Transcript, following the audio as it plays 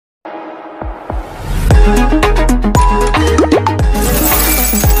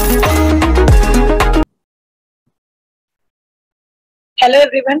Hello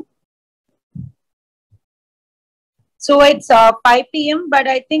everyone. So it's 5 p.m. but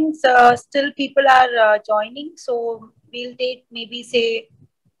I think still people are joining. So we'll take maybe say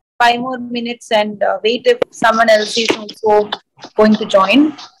 5 more minutes and wait if someone else is also going to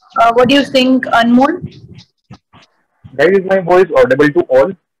join. What do you think, Anmol? Guys, is my voice audible to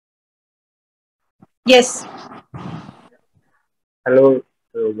all? Yes. Hello.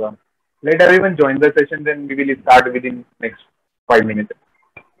 Let everyone join the session, then we will start within next 5 minutes.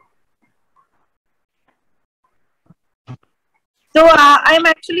 So I'm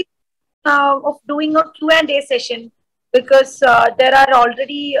actually of doing a Q&A session because there are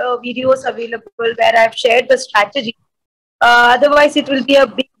already videos available where I've shared the strategy. Otherwise, it will be a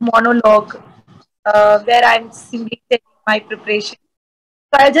big monologue where I'm simply telling my preparation.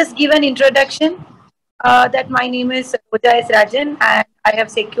 So I'll just give an introduction that my name is Roja S Rajan and I have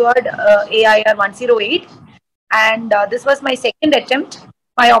secured AIR 108 and this was my second attempt.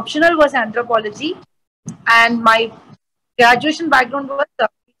 My optional was anthropology and my graduation background was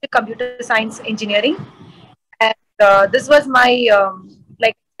computer science engineering and this was my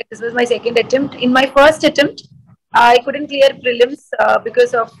this was my second attempt. In my first attempt, I couldn't clear prelims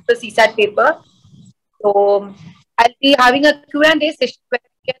because of the CSAT paper. So I'll be having a Q&A session where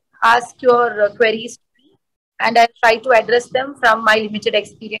you can ask your queries to me and I'll try to address them from my limited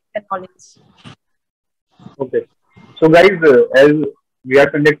experience and knowledge. Okay. So guys, as we are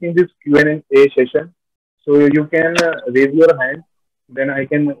conducting this Q&A session, so you can raise your hand, then I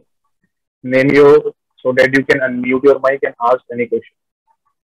can name you so that you can unmute your mic and ask any question.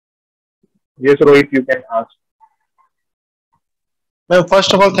 Yes, Rohit, you can ask. Ma'am,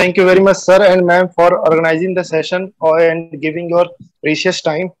 first of all, thank you very much, sir and ma'am, for organizing the session and giving your precious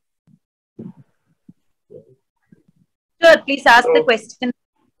time. Sure, please ask the question.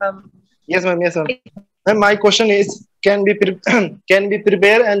 Yes, ma'am. Yes, sir. Ma'am, my question is: can we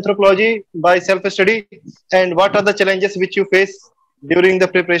prepare anthropology by self-study, and what are the challenges which you face during the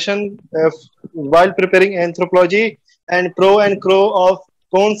preparation while preparing anthropology, and pro and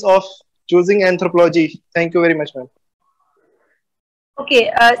cons of choosing anthropology? Thank you very much, ma'am.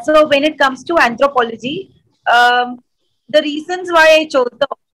 Okay, so when it comes to anthropology, the reasons why I chose the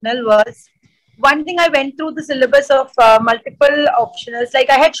optional was one thing. I went through the syllabus of multiple optionals,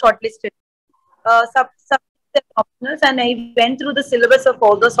 like I had shortlisted some optionals and I went through the syllabus of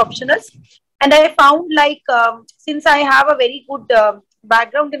all those optionals and I found like since I have a very good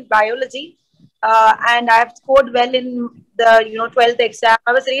background in biology and I have scored well in the 12th exam,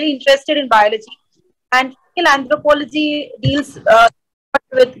 I was really interested in biology and anthropology deals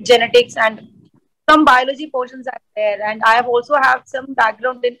with genetics and some biology portions are there and I have also have some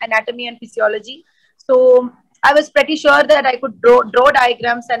background in anatomy and physiology, so I was pretty sure that I could draw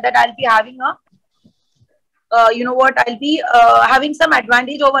diagrams and that I'll be having a I'll be having some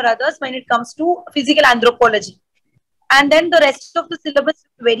advantage over others when it comes to physical anthropology. And then the rest of the syllabus is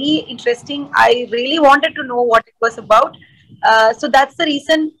very interesting. I really wanted to know what it was about. So that's the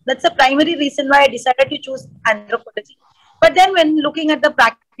reason, that's the primary reason why I decided to choose anthropology. But then when looking at the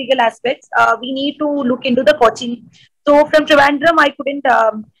practical aspects, we need to look into the coaching. So from Trivandrum, I couldn't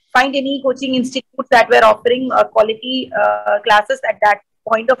find any coaching institutes that were offering quality classes at that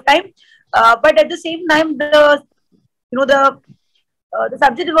point of time. But at the same time, the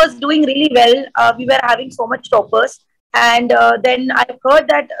subject was doing really well. We were having so much toppers, and then I've heard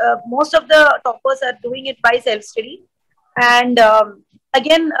that most of the toppers are doing it by self-study. And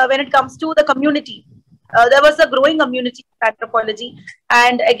again, when it comes to the community, there was a growing community of anthropology,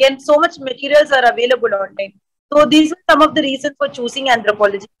 and again, so much materials are available online. So these are some of the reasons for choosing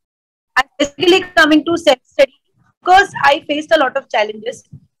anthropology. And basically coming to self-study, because I faced a lot of challenges.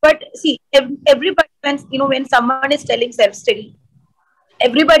 But see, everybody, when someone is telling self-study,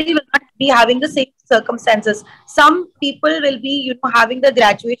 everybody will not be having the same circumstances. Some people will be, having the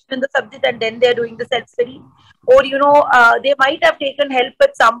graduation in the subject and then they're doing the self-study. Or, they might have taken help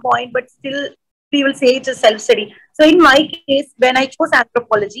at some point, but still we will say it's a self-study. So in my case, when I chose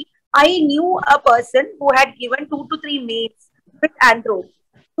anthropology, I knew a person who had given 2 to 3 mails with anthro.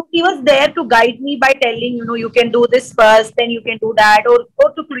 So he was there to guide me by telling, you can do this first, then you can do that, or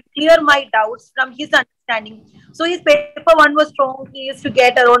to clear my doubts from his understanding. So his paper 1 was strong. He used to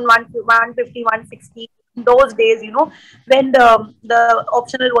get around 150, 160. In those days, when the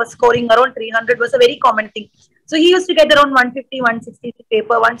optional was scoring around 300 was a very common thing. So he used to get around 150, 160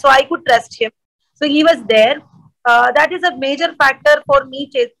 paper 1. So I could trust him. So he was there. That is a major factor for me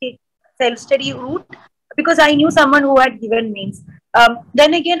taking self-study route, because I knew someone who had given means.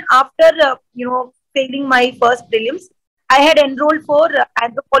 Then again, after failing my first prelims, I had enrolled for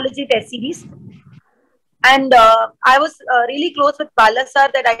anthropology test series. And I was really close with Bala sir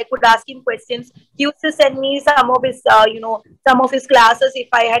that I could ask him questions. He used to send me some of his, some of his classes if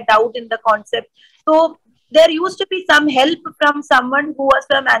I had doubt in the concept. So there used to be some help from someone who was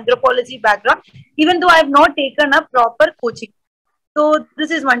from anthropology background, even though I have not taken a proper coaching. So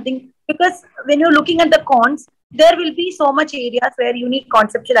this is one thing, because when you're looking at the cons, there will be so much areas where you need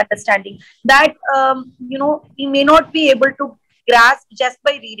conceptual understanding that you may not be able to grasp just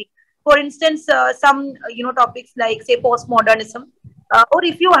by reading. For instance, some topics like say postmodernism, or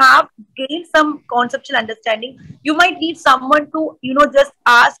if you have gained some conceptual understanding, you might need someone to just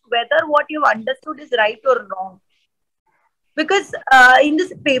ask whether what you've understood is right or wrong. Because in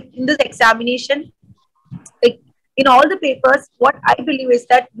this examination, like in all the papers, what I believe is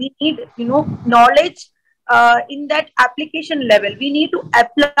that we need knowledge in that application level. We need to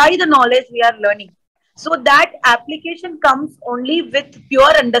apply the knowledge we are learning, so that application comes only with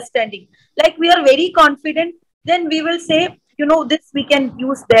pure understanding. Like we are very confident, then we will say, this we can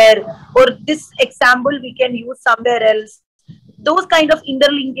use there, or this example we can use somewhere else. Those kind of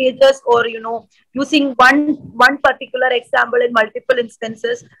interlinkages, or using one particular example in multiple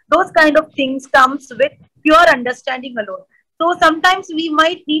instances, those kind of things comes with pure understanding alone. So sometimes we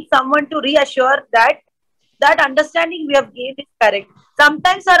might need someone to reassure that understanding we have gained is correct.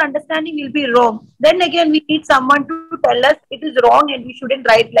 Sometimes our understanding will be wrong. Then again, we need someone to tell us it is wrong and we shouldn't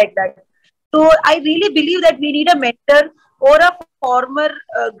write like that. So I really believe that we need a mentor or a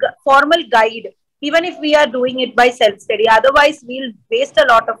formal guide, even if we are doing it by self-study. Otherwise, we'll waste a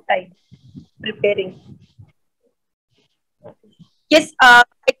lot of time preparing. Yes, I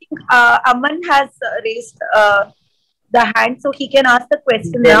think Aman has raised the hand, so he can ask the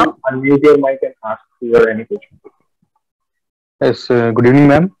question You now. can unmute your mic and ask your any question. Yes, good evening,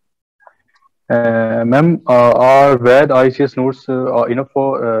 ma'am. Ma'am, are VED ICS notes enough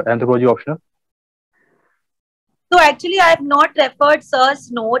for anthropology optional? So actually, I have not referred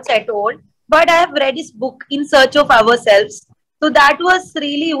Sir's notes at all, but I have read his book, In Search of Ourselves. So that was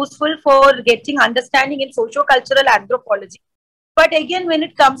really useful for getting understanding in socio-cultural anthropology. But again, when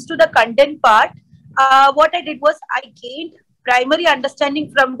it comes to the content part, what I did was I gained primary understanding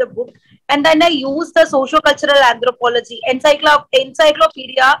from the book, and then I used the socio-cultural anthropology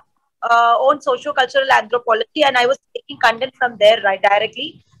encyclopedia on socio-cultural anthropology, and I was taking content from there right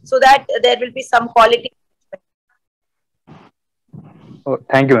directly, so that there will be some quality. Oh,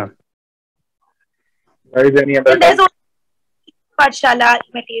 thank you, ma'am. Any other? And there's also Pathshala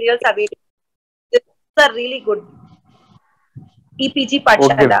materials available. These are really good. EPG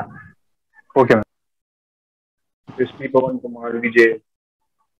Pathshala. Okay, ma'am. Sree, Pawan Kumar, Vijay.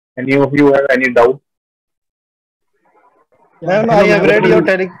 Any of you have any doubt? Ma'am, I have read your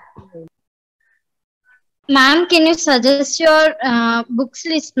Ma'am, can you suggest your books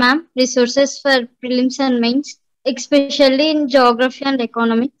list, ma'am? Resources for prelims and mains, especially in geography and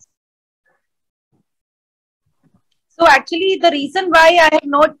economics. So actually, the reason why I have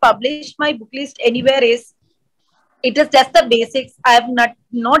not published my book list anywhere is it is just the basics. I have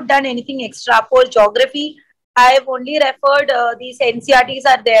not done anything extra for geography. I have only referred these NCRTs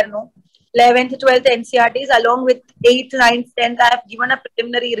are there, no? 11th, 12th NCRTs along with 8th, 9th, 10th. I have given a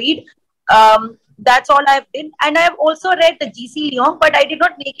preliminary read. That's all I have done. And I have also read the GC Leong, but I did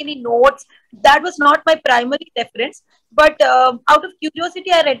not make any notes. That was not my primary reference. But out of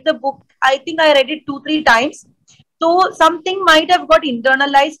curiosity, I read the book. I think I read it 2-3 times. So something might have got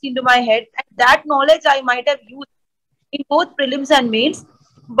internalized into my head. And that knowledge I might have used in both prelims and mains.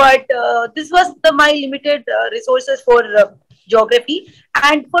 But this was my limited resources for geography.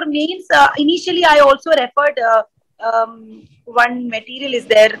 And for mains, initially I also referred one material is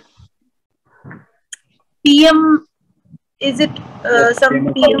there. PM, is it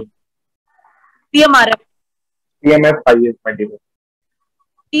some PMRF? TMF IAS material.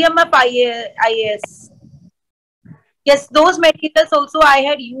 TMF IAS. Yes, those materials also I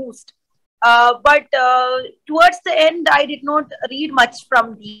had used. But towards the end, I did not read much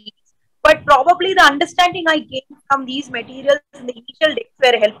from these. But probably the understanding I gained from these materials in the initial days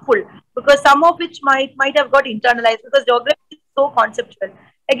were helpful, because some of which might have got internalized, because geography is so conceptual.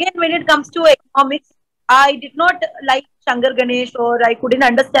 Again, when it comes to economics, I did not like Shankar Ganesh, or I couldn't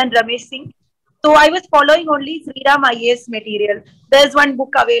understand Ramesh Singh. So I was following only Sriram IAS material. There's one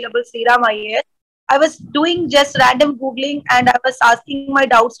book available, Sriram IAS. I was doing just random Googling, and I was asking my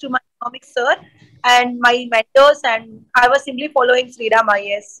doubts to my economics sir and my mentors, and I was simply following Sriram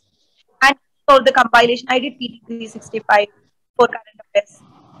IAS. And for the compilation, I did PT 365 for current affairs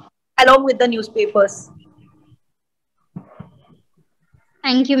along with the newspapers.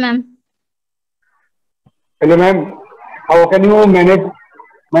 Thank you, ma'am. Hello, ma'am. How can you manage,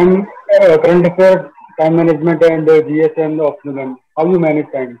 ma'am, current affairs, time management, and GS and optional, ma'am? How you manage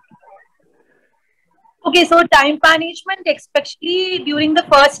time? Okay, so time management, especially during the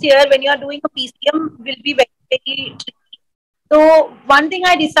first year when you are doing a PCM, will be very, very tricky. So one thing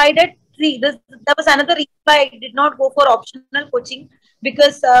I decided, see, there was another reason why I did not go for optional coaching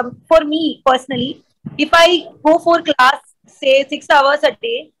because for me personally, if I go for class, say 6 hours a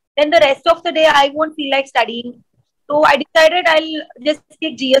day, then the rest of the day I won't feel like studying. So I decided I'll just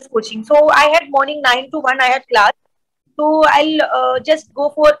take GS coaching. So I had morning 9 to 1, I had class. So I'll just go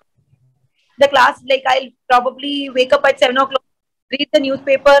for the class. Like I'll probably wake up at 7 o'clock, read the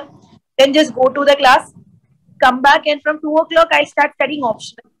newspaper, then just go to the class, come back, and from 2 o'clock I start studying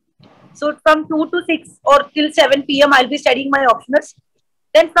optional. So from 2 to 6 or till 7 p.m. I'll be studying my optionals.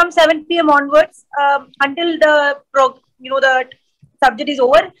 Then from 7 p.m. onwards until the subject is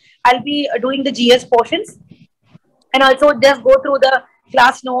over, I'll be doing the GS portions and also just go through the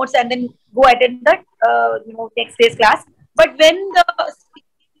class notes and then go attend the next day's class. But when the speech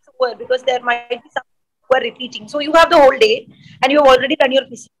is over, because there might be some who are repeating, so you have the whole day and you have already done your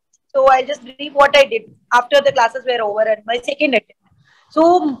PC. So I'll just brief what I did after the classes were over and my second attempt.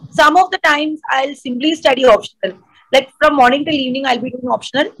 So some of the times I'll simply study optional. Like from morning till evening, I'll be doing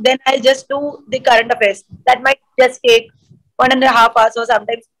optional. Then I'll just do the current affairs. That might just take 1.5 hours or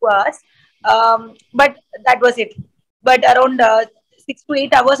sometimes 2 hours. But that was it. But around 6 to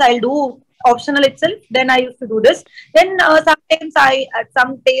 8 hours, I'll do optional itself. Then I used to do this. Then sometimes at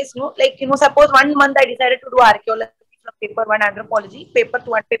some days, suppose 1 month I decided to do archaeology from paper one, anthropology, paper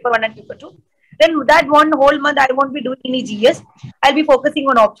two, and paper one and paper two. Then that one whole month I won't be doing any GS. I'll be focusing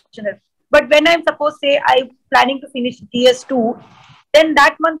on optional. But when I'm suppose say I'm planning to finish GS two, then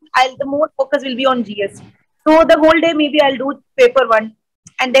that month the more focus will be on GS. So the whole day maybe I'll do paper one,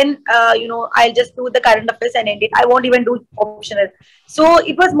 and then I'll just do the current affairs and end it. I won't even do optional. So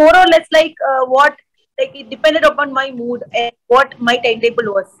it was more or less like it depended upon my mood and what my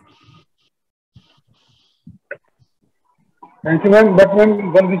timetable was. Thank you, ma'am. But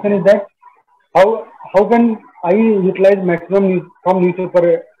ma'am, one question is that how can I utilize maximum news from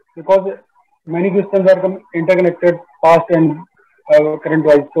newspaper, because many questions are interconnected, past and current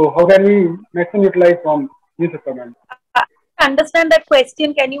wise. So how can we maximum utilize from newspaper, ma'am? I understand that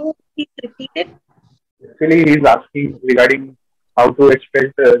question. Can you please repeat it? Actually, he's asking regarding how to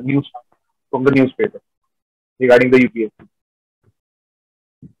expect news from the newspaper regarding the UPSC.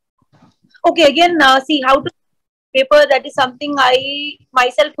 Okay, again, see how to paper. That is something I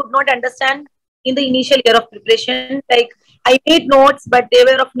myself could not understand in the initial year of preparation. Like I made notes, but they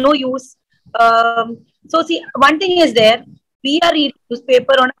were of no use. So see, one thing is there. We are reading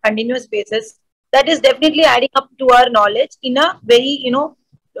newspaper on a continuous basis. That is definitely adding up to our knowledge in a very,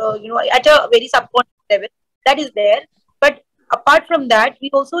 at a very subconscious level. That is there. But apart from that, we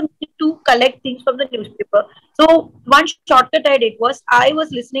also need to collect things from the newspaper. So one shortcut I did was I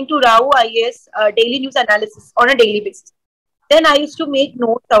was listening to Roja S daily news analysis on a daily basis. Then I used to make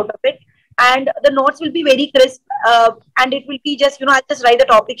notes out of it, and the notes will be very crisp, and it will be just I'll just write the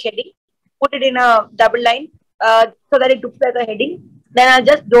topic heading, put it in a double line so that it looks like a heading. Then I'll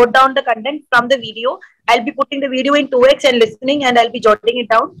just jot down the content from the video. I'll be putting the video in 2x and listening, and I'll be jotting it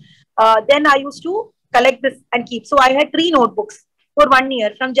down. Then I used to collect this and keep. So I had 3 notebooks for 1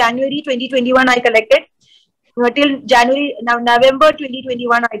 year. From January 2021, I collected till November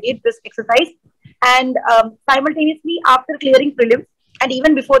 2021, I did this exercise. And simultaneously, after clearing prelims, and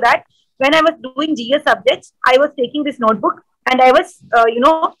even before that, when I was doing GS subjects, I was taking this notebook and I was,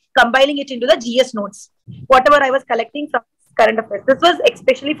 compiling it into the GS notes, whatever I was collecting from current affairs. This was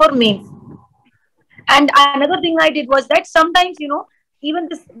especially for mains. And another thing I did was that sometimes, even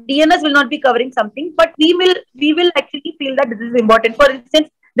this DNS will not be covering something, but we will actually feel that this is important. For instance,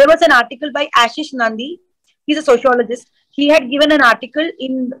 there was an article by Ashish Nandi. He's a sociologist. He had given an article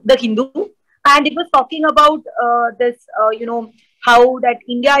in the Hindu, and it was talking about this, how that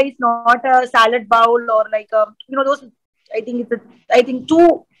India is not a salad bowl or like those. I think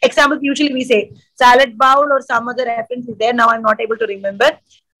 2 examples usually we say salad bowl or some other reference is there. Now I'm not able to remember.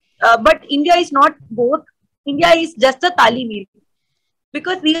 But India is not both. India is just a thali meal,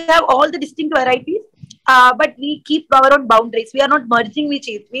 because we have all the distinct varieties, but we keep our own boundaries. We are not merging with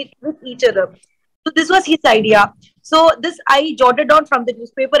each other. So this was his idea. So this I jotted down from the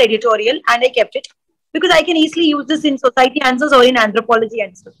newspaper editorial and I kept it, because I can easily use this in society answers or in anthropology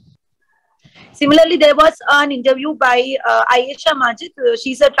answers. Similarly, there was an interview by Ayesha Majid.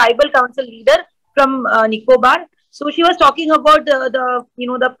 She's a tribal council leader from Nicobar. So she was talking about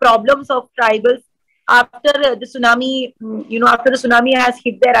the problems of tribals after the tsunami. After the tsunami has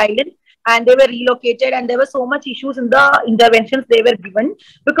hit their island. and they were relocated, and there were so much issues in the interventions they were given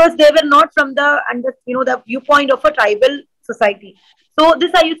because they were not from the the viewpoint of a tribal society. So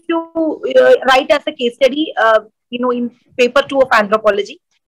this I used to write as a case study, in paper 2 of anthropology.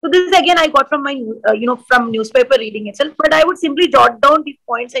 So this again I got from my from newspaper reading itself, but I would simply jot down these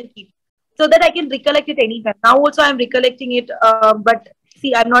points and keep, so that I can recollect it anytime. Now also I'm recollecting it, but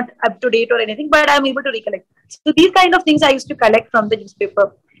see, I'm not up to date or anything, but I'm able to recollect. So these kind of things I used to collect from the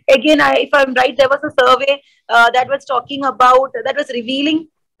newspaper. Again, if I'm right, there was a survey that was talking about, that was revealing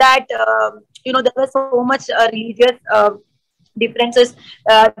that there was so much religious differences,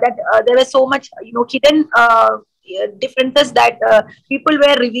 that there was so much hidden differences that people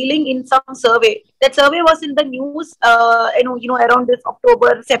were revealing in some survey. That survey was in the news, around this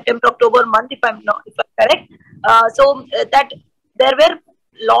September October month, if I'm correct. That there were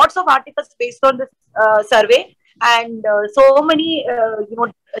lots of articles based on this survey, and so many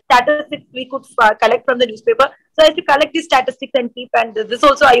statistics we could collect from the newspaper. So I used to collect these statistics and keep, and this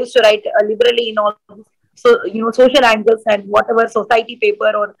also I used to write liberally in all this. So social angles and whatever society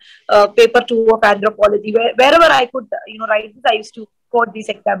paper or paper 2 of anthropology, wherever I could write this, I used to quote these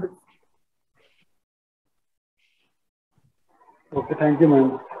examples. Okay, thank you,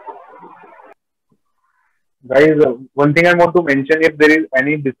 ma'am. Guys, one thing I want to mention, if there is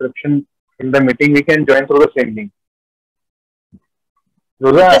any disruption in the meeting, we can join through the same link.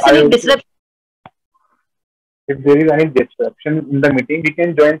 Roja, if there is any disruption in the meeting, we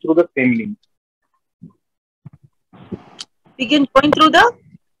can join through the same link. We can join through the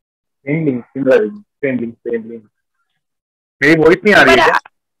same link. मेरी voice नहीं आ रही है?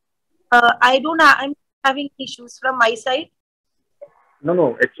 I'm having issues from my side.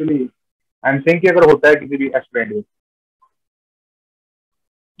 No, actually I'm saying कि अगर होता है किसी भी aspirant में.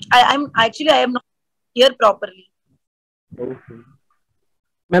 I am not here properly. Okay.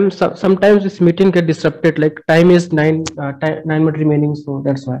 Ma'am, sometimes this meeting get disrupted. Like time is 9 minutes remaining, so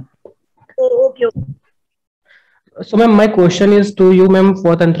that's why. Oh, okay. So, ma'am, my question is to you, ma'am,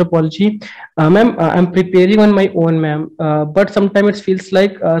 for the anthropology. Ma'am, I'm preparing on my own, ma'am. But sometimes it feels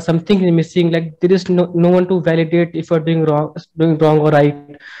like something is missing. Like there is no one to validate if you're doing wrong or right.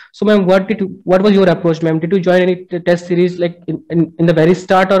 So, ma'am, what was your approach, ma'am? Did you join any test series like in the very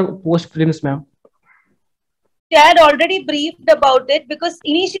start or post prelims, ma'am? I had already briefed about it, because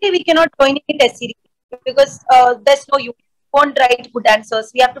initially we cannot join any test series because there's no you won't write good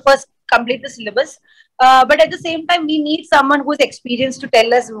answers. We have to first complete the syllabus. But at the same time, we need someone who's experienced to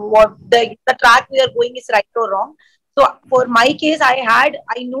tell us what the track we are going is right or wrong. So for my case, I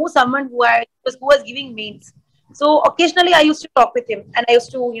know someone who was giving mains. So occasionally I used to talk with him, and I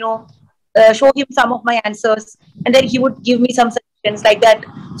used to show him some of my answers, and then he would give me some suggestions like that.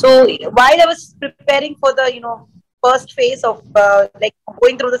 So while I was preparing for the first phase of like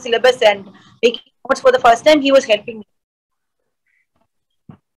going through the syllabus and making notes for the first time, he was helping me.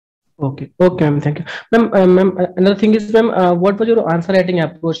 Okay, ma'am, thank you, ma'am. Ma'am, another thing is, ma'am, what was your answer writing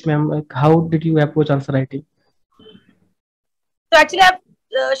approach, ma'am? Like, how did you approach answer writing? So actually, I've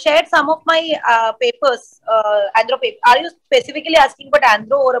shared some of my papers, Andhro paper. Are you specifically asking about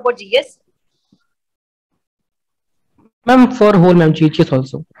Andhro or about GS? Ma'am, for whole, ma'am, GS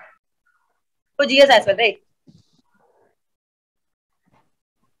also. For GS as well, right?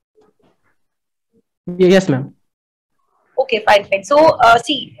 Yes, ma'am. Okay, fine. So,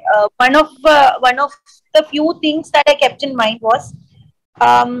 see, one of the few things that I kept in mind was,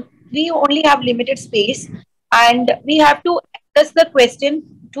 we only have limited space, and we have to address the question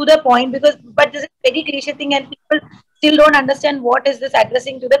to the point, but this is a very cliche thing, and people still don't understand what is this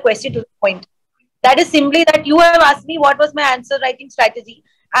addressing to the question to the point. That is simply that you have asked me what was my answer writing strategy,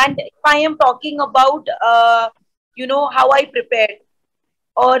 and if I am talking about, how I prepared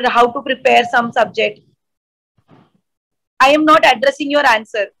or how to prepare some subject, I am not addressing your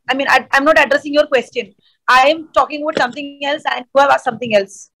answer. I mean, I'm not addressing your question. I am talking about something else, and you have asked something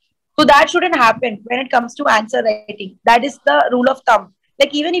else. So that shouldn't happen when it comes to answer writing. That is the rule of thumb.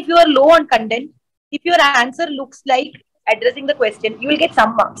 Like, even if you are low on content, if your answer looks like addressing the question, you will get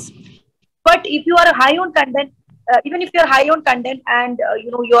some marks. But if you are high on content, even if you are high on content and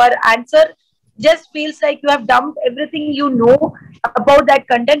your answer just feels like you have dumped everything you know about that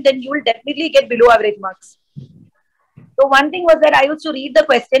content, then you will definitely get below average marks. So one thing was that I used to read the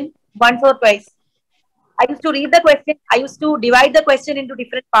question once or twice. I used to read the question. I used to divide the question into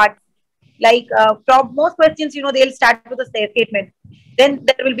different parts. Like from most questions, they'll start with a statement. Then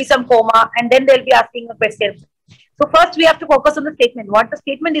there will be some comma, and then they'll be asking a question. So first we have to focus on the statement. What the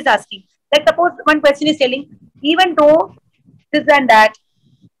statement is asking. Like suppose one question is telling, even though this and that,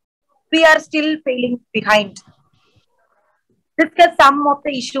 we are still failing behind. discuss some of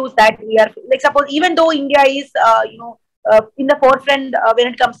the issues that we are, like suppose even though India is, in the forefront when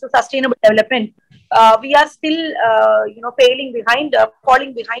it comes to sustainable development, we are still,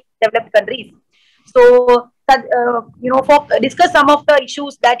 falling behind developed countries. So, for discuss some of the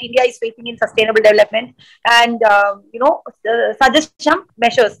issues that India is facing in sustainable development and, suggest some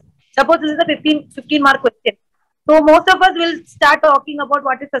measures. Suppose this is a 15 mark question. So most of us will start talking about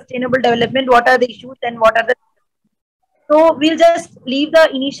what is sustainable development, what are the issues and what are the. So we'll just leave the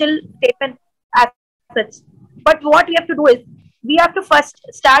initial statement as such. But what we have to do is we have to first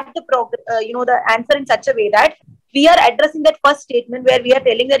start the answer in such a way that we are addressing that first statement where we are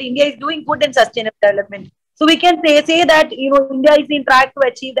telling that India is doing good in sustainable development. So we can say that India is in track to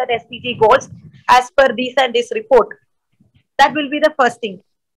achieve that SDG goals as per this and this report. That will be the first thing.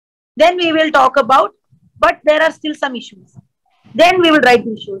 Then we will talk about, but there are still some issues. Then we will write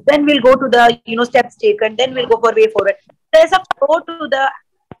the issues. Then we'll go to the steps taken. Then we'll go for way forward. There's a flow to the,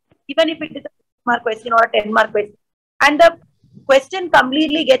 even if it is a 6-mark question or a 10-mark question, and the question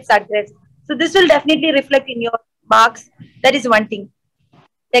completely gets addressed. So this will definitely reflect in your marks. That is one thing.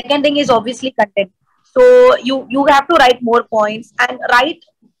 Second thing is obviously content. So you have to write more points and write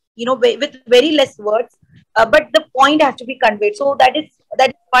with very less words, but the point has to be conveyed. So that is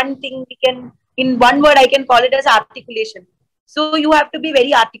one thing we can, in one word I can call it as articulation. So you have to be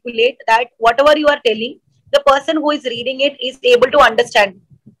very articulate that whatever you are telling, the person who is reading it is able to understand.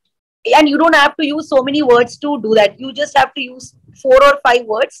 And you don't have to use so many words to do that. You just have to use 4 or 5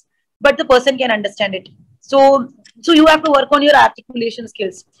 words, but the person can understand it. So you have to work on your articulation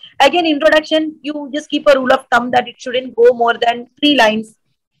skills. Again, introduction, you just keep a rule of thumb that it shouldn't go more than 3 lines.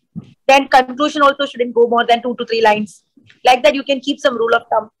 Then conclusion also shouldn't go more than 2 to 3 lines. Like that, you can keep some rule of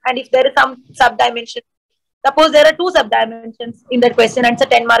thumb. And if there is some sub-dimension, suppose there are 2 sub-dimensions in that question and it's a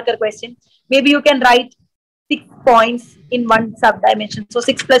 10-marker question, maybe you can write 6 points in one sub-dimension. So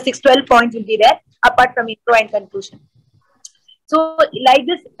 6 plus 6, 12 points will be there apart from intro and conclusion. So like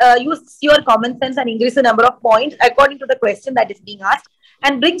this, use your common sense and increase the number of points according to the question that is being asked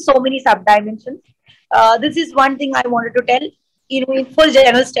and bring so many sub-dimensions. This is one thing I wanted to tell. In full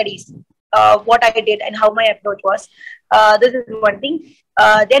general studies, what I did and how my approach was. This is one thing.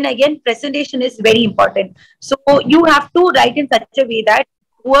 Then again, presentation is very important. So you have to write in such a way that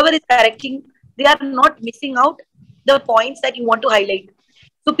whoever is correcting, they are not missing out the points that you want to highlight.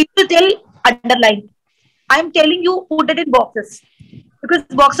 So people tell underline. I'm telling you, put it in boxes because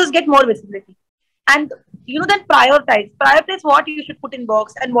boxes get more visibility. And then prioritize what you should put in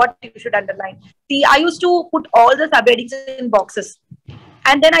box and what you should underline. See, I used to put all the subheadings in boxes,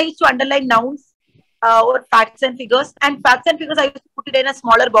 and then I used to underline nouns or facts and figures. And facts and figures I used to put it in a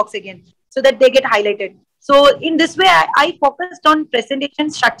smaller box again, so that they get highlighted. So in this way, I focused on presentation,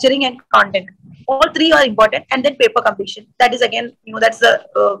 structuring, and content. All 3 are important, and then paper completion. That is again, that's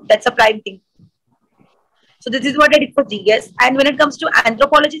a prime thing. So this is what I did for GS. And when it comes to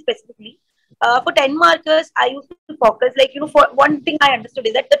anthropology specifically, for 10 markers, I used to focus, for one thing I understood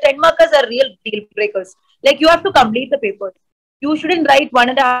is that the 10 markers are real deal breakers. Like you have to complete the papers. You shouldn't write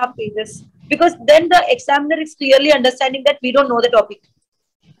 1.5 pages because then the examiner is clearly understanding that we don't know the topic.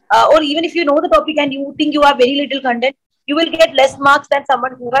 Or even if you know the topic and you think you have very little content, you will get less marks than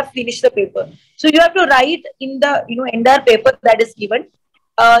someone who have finished the paper. So you have to write in the entire paper that is given.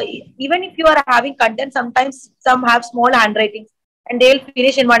 Even if you are having content, sometimes some have small handwritings and they'll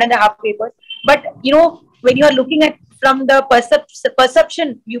finish in 1.5 papers. But when you are looking at from the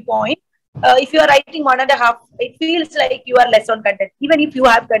perception viewpoint, if you are writing 1.5, it feels like you are less on content, even if you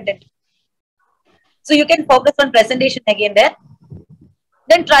have content. So you can focus on presentation again there.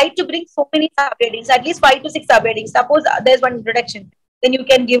 Then try to bring so many subheadings, at least 5 to 6 subheadings. Suppose there's one introduction, then you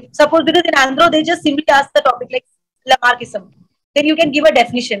can give. Suppose because in Andhro they just simply ask the topic like Lamarckism. Then you can give a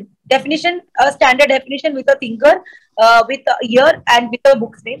definition, a standard definition with a thinker, with a year and with a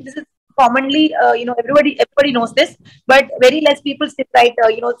book's name. This is commonly, everybody knows this, but very less people still write,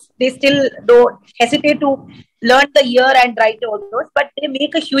 they still don't hesitate to learn the year and write all those, but they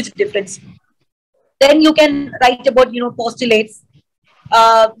make a huge difference. Then you can write about, postulates.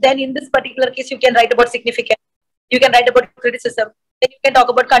 Then in this particular case, you can write about significance. You can write about criticism. Then you can talk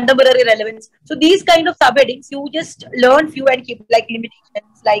about contemporary relevance. So these kind of subheadings, you just learn few and keep, like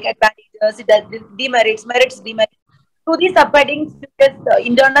limitations, like advantages, demerits, merits, demerits. So these subheadings, you just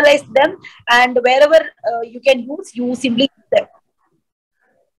internalize them, and wherever you can use, you simply use them.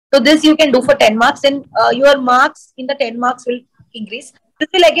 So this you can do for 10 marks, and your marks in the 10 marks will increase. This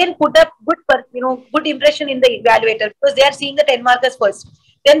will again put up good impression in the evaluator because they are seeing the 10 markers first.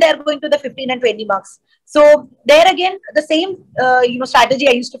 Then they are going to the 15 and 20 marks. So there again, the same strategy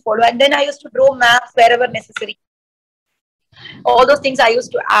I used to follow, and then I used to draw maps wherever necessary. All those things I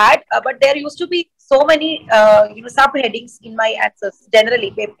used to add, but there used to be so many subheadings in my answers.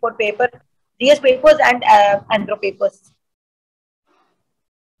 Generally, paper, GS papers and Andhro papers.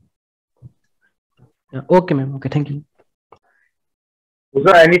 Yeah. Okay, ma'am. Okay, thank you. Is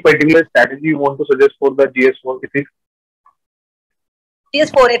there any particular strategy you want to suggest for the GS4 ethics?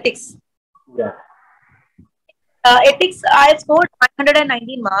 GS4 ethics. Yeah. Ethics, I scored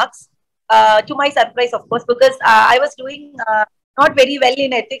 119 marks. To my surprise, of course, because I was doing not very well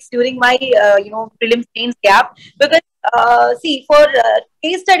in ethics during my prelims mains gap. Because see, for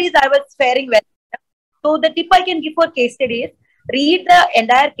case studies, I was faring well. So the tip I can give for case study is read the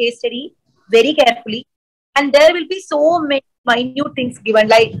entire case study very carefully, and there will be so many minute things given,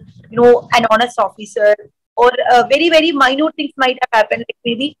 like an honest officer, or very minute things might have happened, like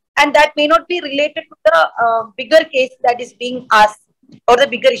maybe, and that may not be related to the bigger case that is being asked or the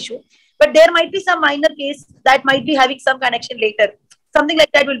bigger issue, but there might be some minor case that might be having some connection later. Something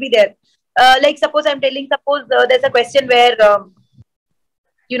like that will be there. Like suppose there's a question where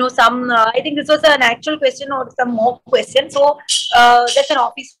some I think this was an actual question or some mock question. So there's an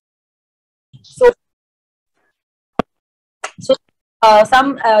office. So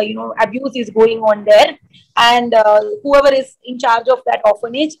some abuse is going on there, and whoever is in charge of that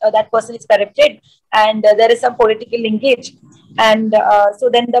orphanage, that person is corrupted, and there is some political linkage, and so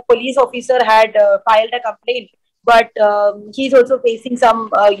then the police officer had filed a complaint, but he's also facing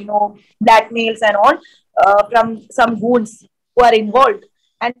some blackmails and all from some goons who are involved,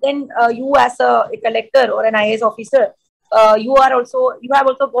 and then you as a collector or an IAS officer, you have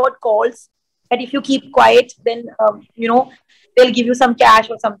also got calls that if you keep quiet, then they'll give you some cash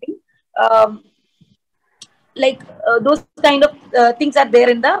or something. Those kind of things are there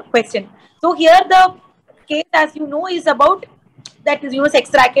in the question. So here the case, as you know, is about that is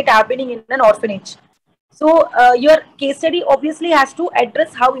sex racket happening in an orphanage. So your case study obviously has to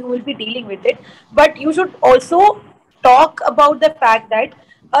address how you will be dealing with it, but you should also talk about the fact that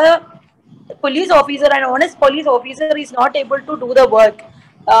a police officer, an honest police officer, is not able to do the work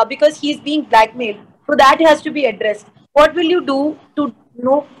because he is being blackmailed. So that has to be addressed. What will you do to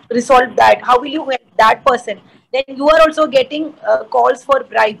resolve that? How will you help that person? Then you are also getting calls for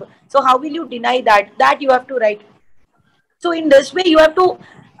bribe. So how will you deny that? That you have to write. So in this way, you have to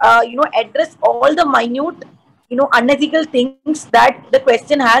address all the minute unethical things that the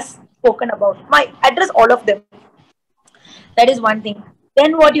question has spoken about. Address all of them. That is one thing.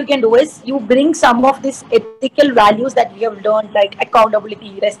 Then what you can do is you bring some of these ethical values that we have learned, like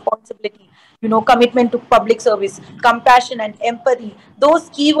accountability, responsibility, commitment to public service, compassion and empathy. Those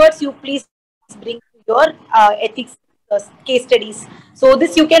keywords you please bring to your ethics case studies. So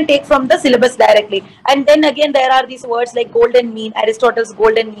this you can take from the syllabus directly. And then again, there are these words like golden mean, Aristotle's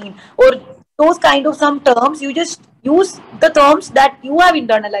golden mean, or those kind of some terms. You just use the terms that you have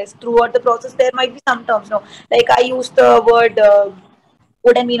internalized throughout the process. There might be some terms, like I use the word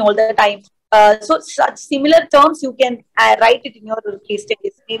golden mean all the time. So such similar terms you can write it in your case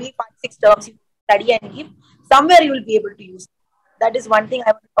studies. Maybe 5-6 terms you study and give. Somewhere you will be able to use. That is one thing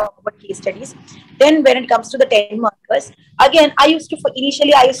I want to talk about case studies. Then when it comes to the 10 markers, again,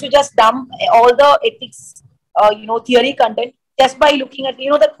 initially I used to just dump all the ethics, theory content just by looking at,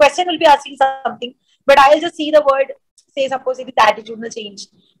 the question will be asking something, but I'll just see the word, say suppose it is attitudinal change.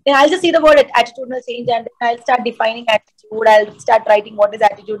 Then I'll just see the word attitudinal change and then I'll start defining attitude. I'll start writing what is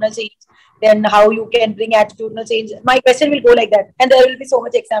attitudinal change, then how you can bring attitudinal change. My question will go like that, and there will be so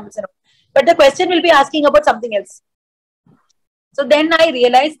much examples. But the question will be asking about something else. So then I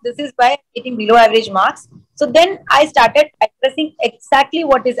realized this is why I'm getting below average marks. So then I started addressing exactly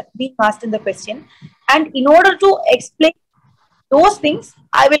what is being asked in the question. And in order to explain those things,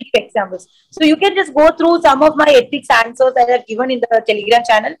 I will give examples. So you can just go through some of my ethics answers that are given in the Telegram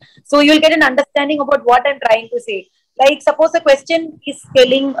channel. So you will get an understanding about what I'm trying to say. Like suppose the question is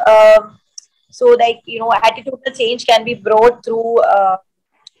telling, attitudinal change can be brought through,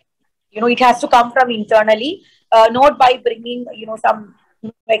 it has to come from internally, not by bringing, some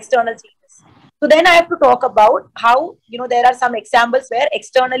external changes. So then I have to talk about how, there are some examples where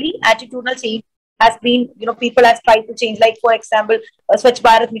externally attitudinal change has been, people have tried to change. Like, for example, Swachh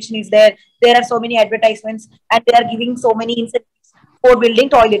Bharat mission is there. There are so many advertisements and they are giving so many incentives for building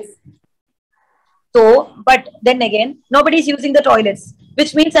toilets. So, but then again, nobody is using the toilets,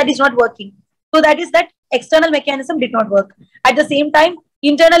 which means that is not working. So that is that external mechanism did not work. At the same time,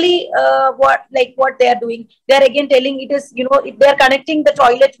 internally, what they are doing, they are again telling it is, they are connecting the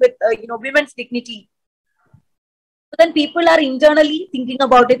toilet with, women's dignity. So then people are internally thinking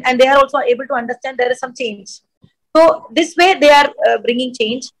about it and they are also able to understand there is some change. So this way they are bringing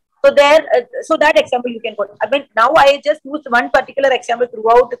change. So there, so that example you can put. I mean, now I just used one particular example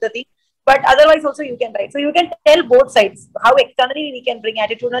throughout the thing, but otherwise also you can write. So you can tell both sides how externally we can bring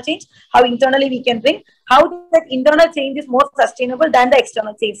attitudinal change, how internally we can bring, how that internal change is more sustainable than the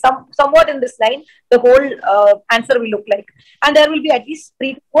external change. Somewhat in this line, the whole answer will look like, and there will be at least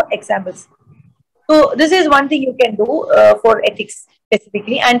 3 to 4 examples. So this is one thing you can do for ethics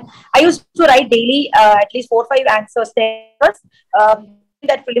specifically. And I used to write daily at least 4 or 5 answers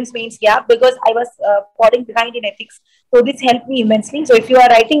that prelims mains gap because I was falling behind in ethics. So this helped me immensely. So if you are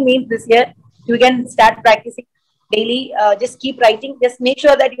writing mains this year, you can start practicing daily. Just keep writing. Just make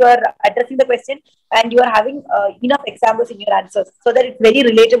sure that you are addressing the question and you are having enough examples in your answers so that it's very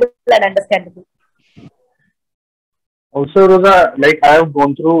relatable and understandable. Also, Rosa, like I have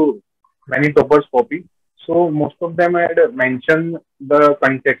gone through many toppers copy. So most of them had mentioned the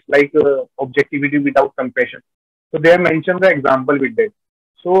context, like objectivity without compassion. So they have mentioned the example with that.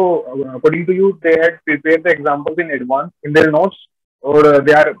 So according to you, they had prepared the examples in advance in their notes, or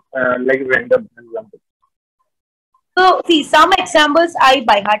they are like random examples. So see, some examples I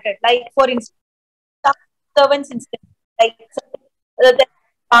by hearted. Like for instance, some servants instance, like the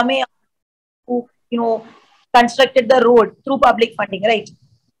Kame who constructed the road through public funding, right?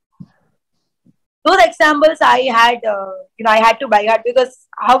 Those examples I had, I had to by heart because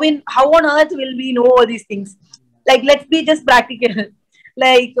how on earth will we know all these things? Like, let's be just practical.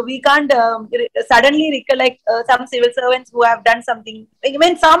 Like, we can't suddenly recollect some civil servants who have done something. Like, I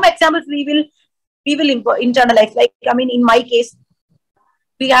mean, some examples we will internalize. Like, I mean, in my case,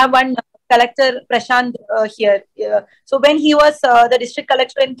 we have one collector Prashant here. So when he was the district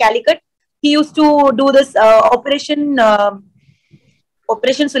collector in Calicut, he used to do this Operation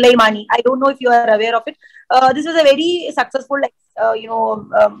Sulaimani. I don't know if you are aware of it. This was a very successful,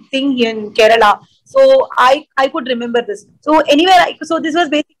 thing in Kerala. So I could remember this. So anyway, so this was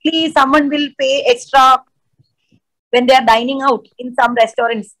basically someone will pay extra when they are dining out in some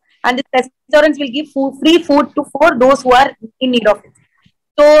restaurants, and the restaurants will give free food for those who are in need of it.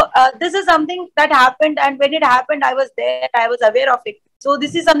 So this is something that happened, and when it happened, I was there. I was aware of it. So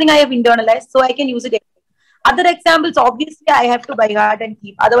this is something I have internalized, so I can use it. Other examples, obviously, I have to by heart and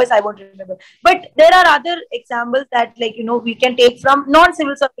keep. Otherwise, I won't remember. But there are other examples that, we can take from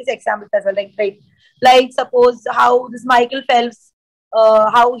non-civil service examples as well. Like suppose how this Michael Phelps,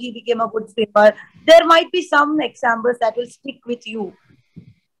 how he became a good swimmer. There might be some examples that will stick with you.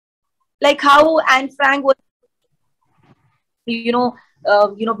 Like how Anne Frank was,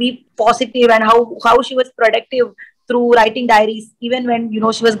 be positive, and how she was productive through writing diaries, even when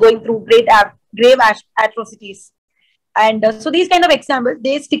she was going through grave atrocities. And so these kind of examples,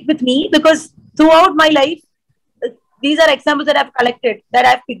 they stick with me because throughout my life, these are examples that I've collected, that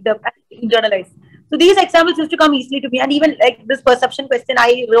I've picked up and internalized. So these examples used to come easily to me. And even like this perception question,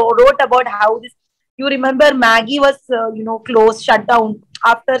 I wrote about how this. You remember Maggie was closed, shut down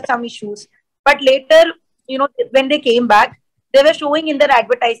after some issues, but later when they came back, they were showing in their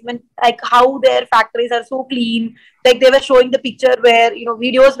advertisement like how their factories are so clean. Like they were showing the picture where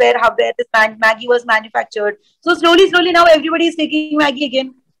videos where how this Maggie was manufactured. So slowly now everybody is taking Maggie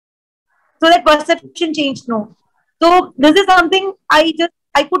again. So that perception changed. No, so this is something I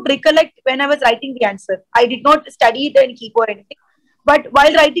could recollect when I was writing the answer. I did not study it and keep or anything, but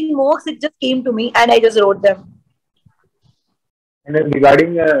while writing mocks, it just came to me and I just wrote them. And then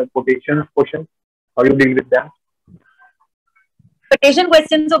regarding quotation questions, how you deal with them? Quotation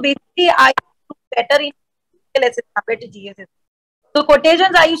questions. So basically, I do better in lessons compared to GSS. So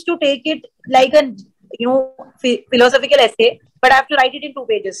quotations, I used to take it like a philosophical essay, but I have to write it in 2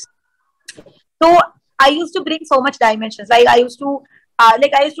 pages. So I used to bring so much dimensions. Like I used to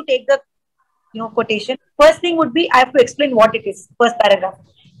take the quotation. First thing would be I have to explain what it is. First paragraph.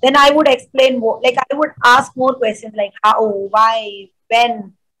 Then I would explain more. Like I would ask more questions like how, why,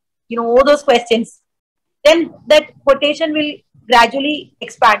 when, all those questions. Then that quotation will gradually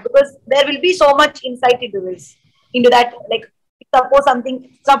expand because there will be so much insight into that. Like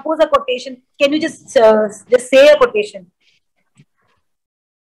suppose a quotation. Can you just say a quotation?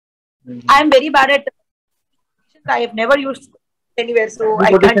 I am very bad at I have never used anywhere, so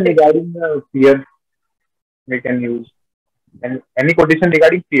any quotation regarding fear we can use. And any quotation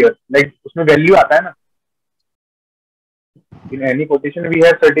regarding fear, like उसमें value आता है ना. In any quotation we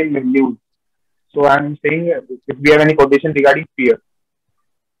have certain values. So I am saying if we have any quotation regarding fear.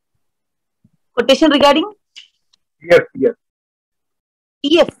 Quotation regarding? Fear.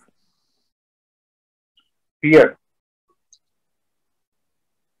 Yes. Fear.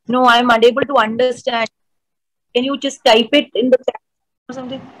 No, I am unable to understand. Can you just type it in the chat or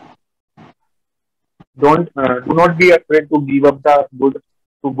something? Do not be afraid to give up the good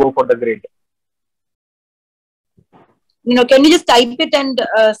to go for the grade? Can you just type it and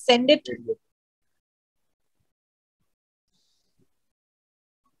send it?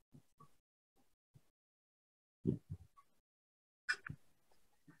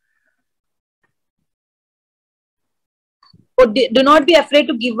 Or do not be afraid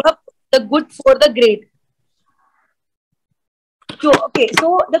to give up the good for the great. So, okay,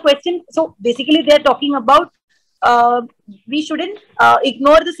 so the question, so basically they're talking about we shouldn't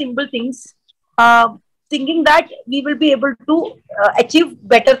ignore the simple things, thinking that we will be able to achieve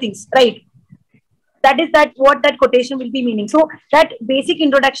better things, right? That is what that quotation will be meaning. So that basic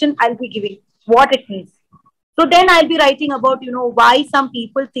introduction I'll be giving, what it means. So then I'll be writing about, why some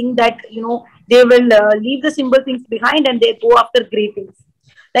people think that, they will leave the simple things behind and they go after great things.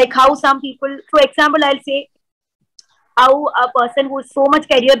 Like how some people, for example, I'll say how a person who is so much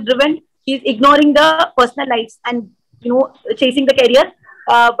career driven, he's ignoring the personal lives and, chasing the career,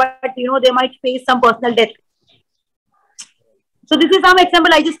 but, they might face some personal death. So this is some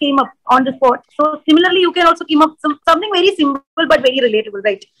example I just came up on the spot. So similarly, you can also come up something very simple but very relatable,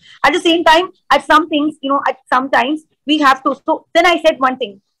 right? At the same time, at some things, at sometimes we have to. So then I said one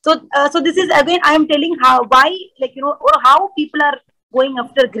thing. So so this is again I am telling why or how people are going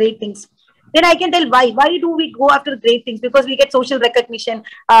after great things. Then I can tell why. Why do we go after great things? Because we get social recognition.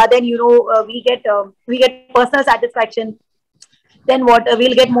 Then we get personal satisfaction. Then what?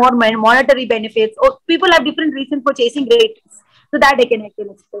 We'll get more monetary benefits. Or people have different reasons for chasing great things. So that I can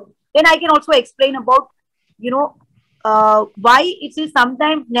explain. Then I can also explain about, why it is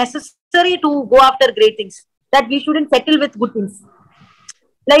sometimes necessary to go after great things. That we shouldn't settle with good things.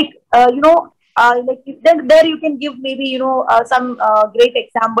 Like, then there you can give maybe, some great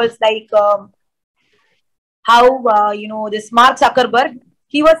examples like how, this Mark Zuckerberg,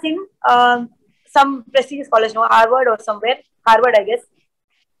 he was in some prestigious college, Harvard or somewhere, Harvard, I guess.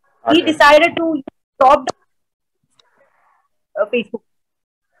 Okay. He decided to stop the Facebook.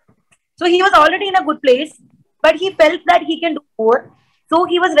 So he was already in a good place, but he felt that he can do more. So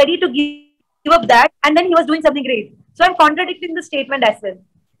he was ready to give up that, and then he was doing something great. So I'm contradicting the statement as well.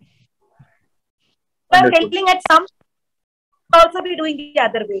 So I'm telling at some also be doing the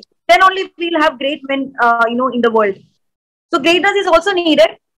other way. Then only we'll have great men, in the world. So greatness is also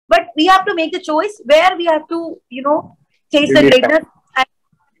needed, but we have to make the choice where we have to, chase the greatness and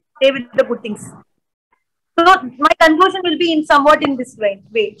stay with the good things. So my conclusion will be somewhat in this way.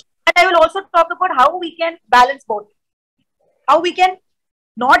 And I will also talk about how we can balance both. How we can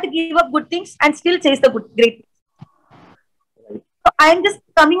not give up good things and still chase the great things. So I am just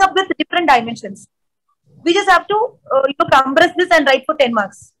coming up with different dimensions. We just have to compress this and write for 10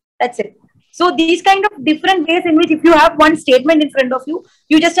 marks. That's it. So these kind of different ways in which if you have one statement in front of you,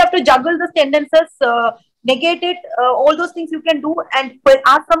 you just have to juggle the sentences, negate it, all those things you can do and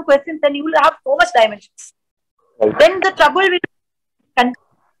ask some questions, and you will have so much dimensions. Then the trouble will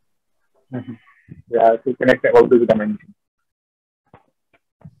yeah, to connect all those dimensions.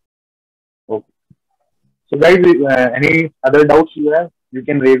 Okay. So guys, any other doubts you have? You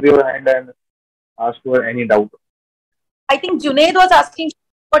can raise your hand and ask for any doubt. I think Junaid was asking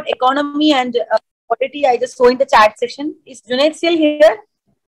about economy and quality. I just saw in the chat session. Is Junaid still here?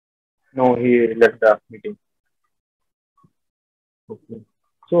 No, he left the meeting. Okay.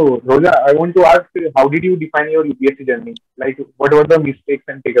 So, Roja, I want to ask, how did you define your UPSC journey? Like, what were the mistakes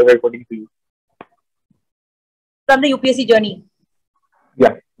and takeaways according to you? From the UPSC journey?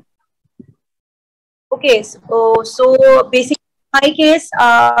 Yeah. Okay, so basically, in my case,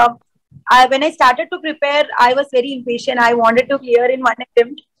 when I started to prepare, I was very impatient. I wanted to clear in one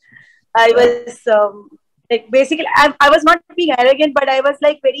attempt. I was basically, I was not being arrogant, but I was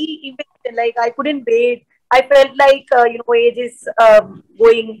like very impatient. Like I couldn't wait. I felt like age is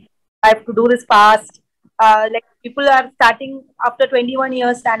going. I have to do this fast. Like people are starting after 21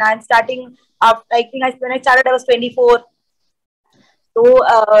 years, and I'm starting. I think when I started, I was 24.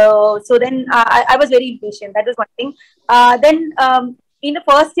 So then I was very impatient. That was one thing. Then in the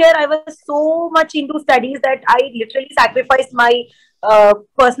first year, I was so much into studies that I literally sacrificed my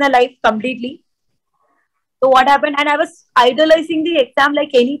personal life completely. So what happened? And I was idolizing the exam like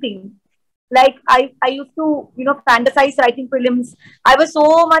anything. Like I used to, fantasize writing prelims. I was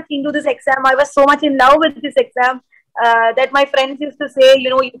so much into this exam. I was so much in love with this exam that my friends used to say,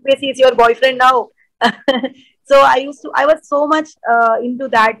 UPSC is your boyfriend now. So I was so much into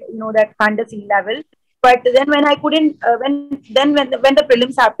that, that fantasy level. But then when I couldn't, when the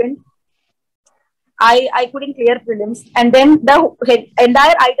prelims happened, I couldn't clear prelims, and then the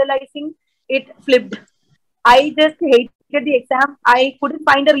entire idolizing it flipped. I just hated the exam. I couldn't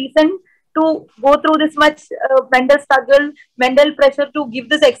find a reason to go through this much mental struggle, mental pressure to give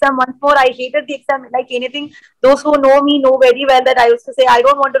this exam once more. I hated the exam like anything. Those who know me know very well that I used to say, I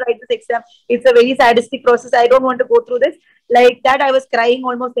don't want to write this exam. It's a very sadistic process. I don't want to go through this. Like that, I was crying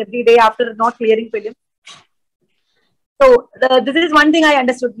almost every day after not clearing prelims. So this is one thing I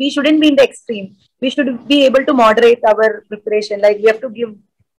understood. We shouldn't be in the extreme. We should be able to moderate our preparation. Like we have to give,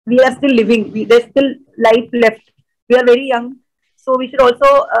 we are still living. There's still life left. We are very young. So we should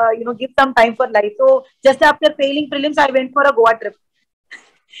also, give some time for life. So just after failing prelims, I went for a Goa trip.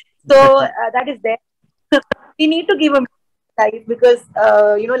 So that is there. We need to give a life because,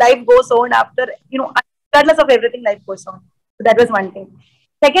 life goes on after, regardless of everything, life goes on. So that was one thing.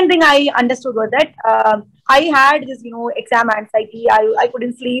 Second thing I understood was that I had this, exam anxiety. I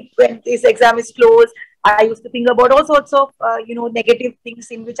couldn't sleep when this exam is closed. I used to think about all sorts of, negative things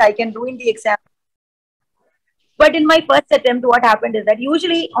in which I can do in the exam. But in my first attempt, what happened is that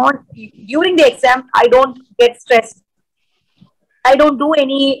usually during the exam, I don't get stressed. I don't do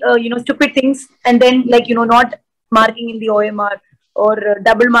any, stupid things and then not marking in the OMR or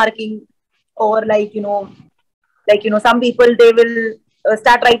double marking or some people, they will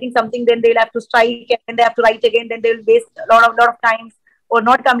start writing something, then they'll have to strike and then they have to write again, then they'll waste a lot of times or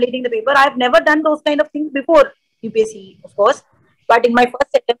not completing the paper. I've never done those kind of things before UPSC, of course. But in my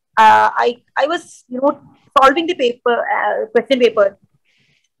first attempt, I was, solving the paper, question paper.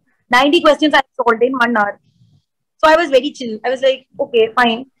 90 questions I solved in 1 hour. So I was very chill. I was like, okay,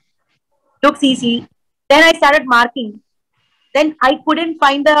 fine. Looks easy. Then I started marking. Then I couldn't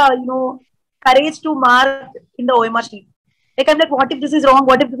find the, courage to mark in the OMR sheet. Like I'm like, what if this is wrong?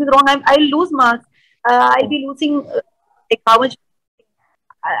 What if this is wrong? I'll lose marks. I'll be losing like how much?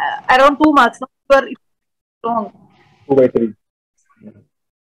 Around 2 marks. Not sure if it's wrong. 2 by 3.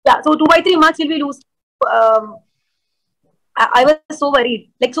 Yeah, so 2 by 3 marks will be lose. I was so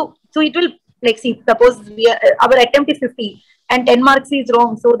worried. Like so it will see. Suppose our attempt is 50 and 10 marks is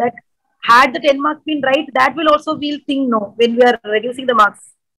wrong. So that had the 10 marks been right, that will also we'll think no when we are reducing the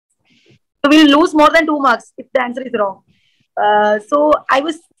marks. So we'll lose more than 2 marks if the answer is wrong. So I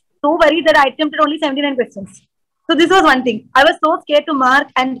was so worried that I attempted only 79 questions. So this was one thing. I was so scared to mark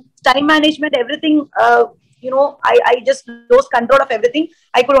and time management, everything, I just lost control of everything.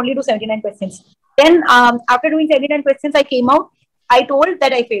 I could only do 79 questions. Then after doing 79 questions, I came out. I told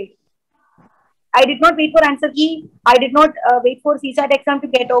that I failed. I did not wait for answer key. I did not wait for CSAT exam to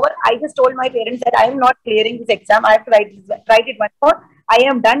get over. I just told my parents that I am not clearing this exam. I have to write it once more. I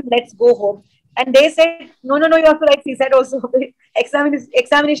am done. Let's go home. And they said, no, you have to write CSAT also.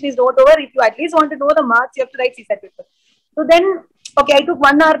 Examination is not over. If you at least want to know the marks, you have to write CSAT paper. So then, okay, I took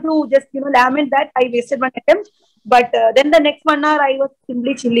 1 hour to just, lament that I wasted one attempt. But then the next 1 hour, I was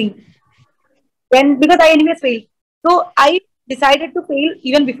simply chilling. Then, because I anyways failed. So I decided to fail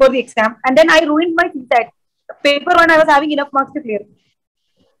even before the exam. And then I ruined my CSAT. Paper 1, I was having enough marks to clear.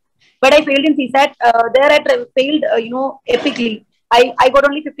 But I failed in CSAT. There I failed, epically. I got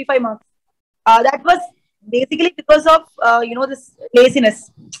only 55 marks. That was basically because of, this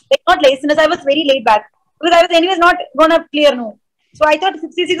laziness. Like not laziness, I was very laid back. Because I was anyways not going to clear, no. So I thought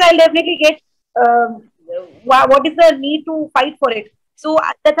 66, I'll definitely get, what is the need to fight for it? So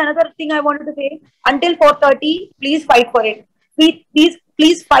that's another thing I wanted to say. Until 4:30, please fight for it.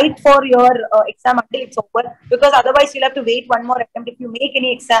 Please fight for your exam until it's over. Because otherwise, you'll have to wait one more attempt. If you make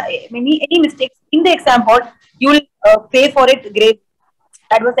any mistakes in the exam hall, you will pay for it great.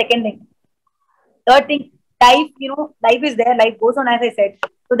 That was second thing. Third thing, life is there. Life goes on, as I said.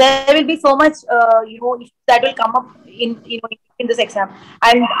 So there will be so much, issues that will come up in this exam.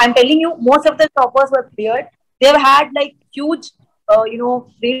 And I'm telling you, most of the toppers were cleared. They've had like huge,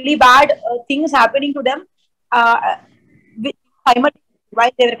 really bad things happening to them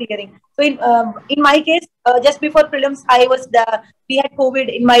while they were clearing. So in my case, just before prelims, we had COVID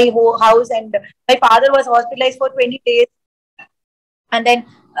in my house, and my father was hospitalized for 20 days. And then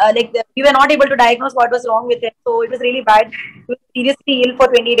we were not able to diagnose what was wrong with it. So it was really bad. We were seriously ill for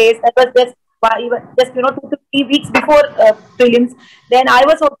 20 days. That was just 2 to 3 weeks before prelims. Then I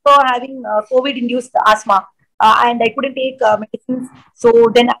was also having COVID-induced asthma. And I couldn't take medicines. So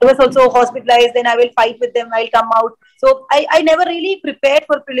then I was also hospitalized. Then I will fight with them. I'll come out. So I never really prepared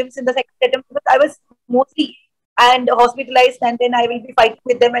for prelims in the second attempt because I was mostly and hospitalized, and then I will be fighting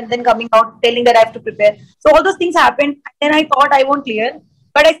with them and then coming out telling that I have to prepare. So all those things happened. And then I thought I won't clear,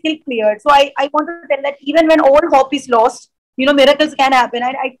 but I still cleared. So I want to tell that even when all hope is lost, miracles can happen.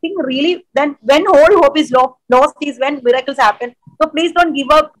 And I think really then when all hope is lost is when miracles happen. So please don't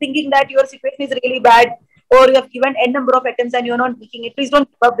give up thinking that your situation is really bad, or you have given n number of attempts and you're not making it. Please don't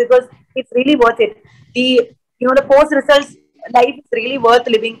give up, because it's really worth it. The post results life is really worth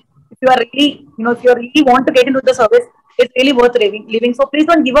living. If you are really, if you really want to get into the service, it's really worth living. So please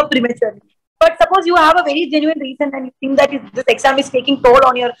don't give up prematurely. But suppose you have a very genuine reason and you think that this exam is taking toll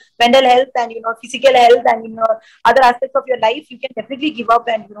on your mental health and physical health and other aspects of your life, you can definitely give up.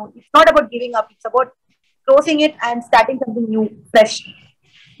 And it's not about giving up; it's about closing it and starting something new, fresh.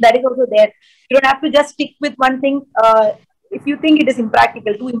 That is also there. You don't have to just stick with one thing. If you think it is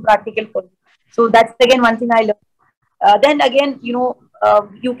impractical, too impractical for you. So that's again one thing I learned. Then again,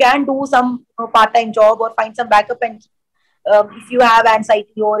 you can do some part-time job or find some backup, and if you have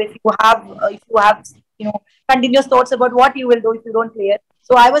anxiety or if you have continuous thoughts about what you will do if you don't clear.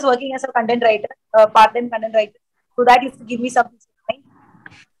 So I was working as a content writer, part-time content writer. So that used to give me some peace of mind.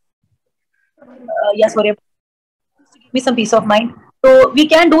 Sorry, to give me some peace of mind. So we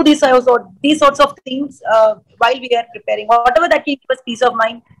can do these sorts of things while we are preparing, whatever that can give us peace of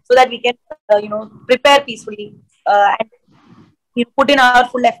mind, so that we can prepare peacefully and put in our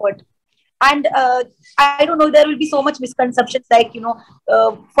full effort. And I don't know, there will be so much misconceptions like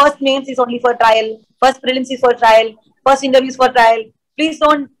first mains is only for trial, first prelims is for trial, first interviews for trial. Please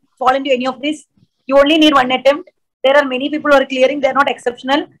don't fall into any of this. You only need one attempt. There are many people who are clearing. They're not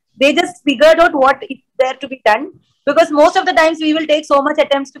exceptional. They just figured out what is there to be done. Because most of the times we will take so much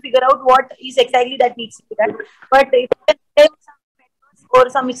attempts to figure out what is exactly that needs to be done. But if you can take some mentors or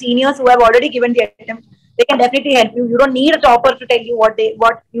some seniors who have already given the attempt, they can definitely help you. You don't need a topper to tell you what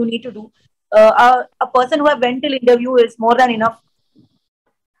you need to do. A person who have went till interview is more than enough.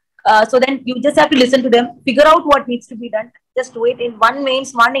 So then you just have to listen to them, figure out what needs to be done. Just do it in one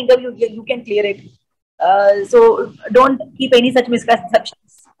mains, one interview, you can clear it. So don't keep any such misconceptions.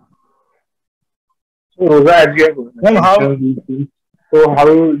 So Roja, as you have mentioned, so how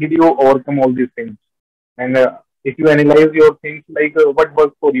did you overcome all these things? And if you analyze your things, like what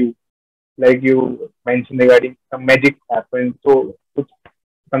worked for you? Like you mentioned regarding some magic happened. So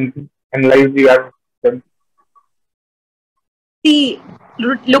something analyze your them. See,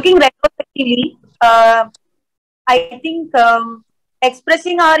 looking retrospectively, I think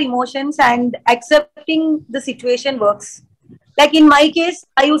expressing our emotions and accepting the situation works. Like in my case,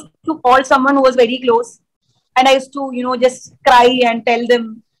 I used to call someone who was very close, and I used to, just cry and tell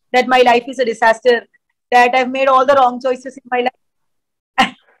them that my life is a disaster, that I've made all the wrong choices in my life,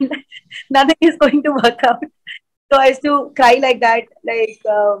 and nothing is going to work out. So I used to cry like that,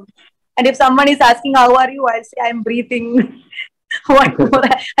 and if someone is asking how are you, I'll say I'm breathing. What more?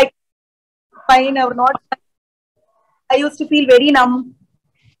 I fine or not. I used to feel very numb,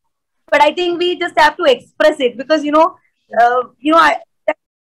 but I think we just have to express it because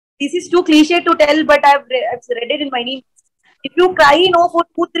this is too cliche to tell, but I've read it in my name. If you cry, for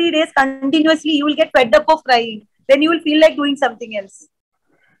 2-3 days continuously, you will get fed up of crying. Then you will feel like doing something else.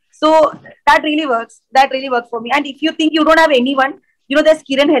 So that really works. That really works for me. And if you think you don't have anyone, there's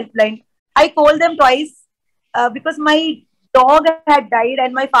Kiran Helpline. I called them twice because my dog had died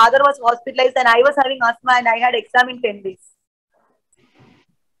and my father was hospitalized and I was having asthma and I had exam in 10 days.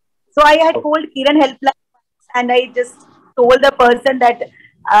 So I had called Kiran Helpline and I just told the person that,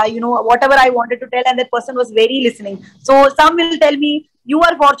 whatever I wanted to tell, and that person was very listening. So some will tell me, you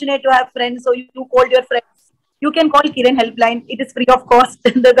are fortunate to have friends, so you called your friends. You can call Kiran Helpline. It is free of cost.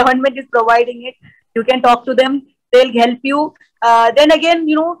 The government is providing it. You can talk to them. They'll help you. Then again,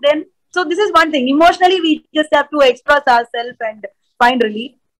 so this is one thing. Emotionally, we just have to express ourselves and find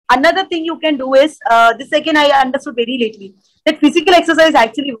relief. Another thing you can do is, this again I understood very lately, that physical exercise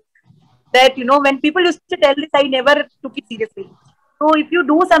actually works. That, when people used to tell this, I never took it seriously. So if you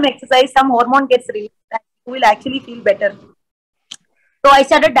do some exercise, some hormone gets released and you will actually feel better. So I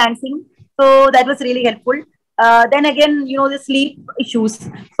started dancing. So that was really helpful. Then again, the sleep issues.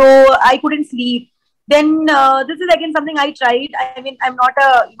 So I couldn't sleep. Then this is again something I tried. I mean, I'm not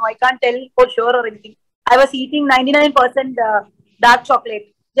I can't tell for sure or anything. I was eating 99% dark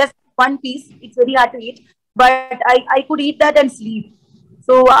chocolate, just one piece. It's very hard to eat, but I could eat that and sleep.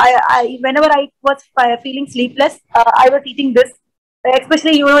 So I whenever I was feeling sleepless, I was eating this,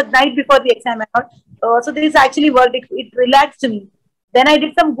 especially night before the exam. So this actually worked. It relaxed me. Then I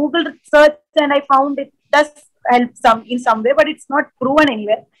did some Google search and I found it does help in some way, but it's not proven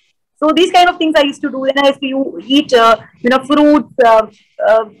anywhere. So these kind of things I used to do. Then I used to eat fruits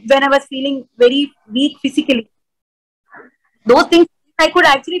when I was feeling very weak physically. Those things I could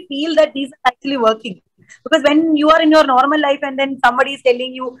actually feel that these are actually working. Because when you are in your normal life and then somebody is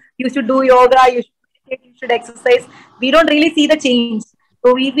telling you should do yoga, you should exercise, we don't really see the change.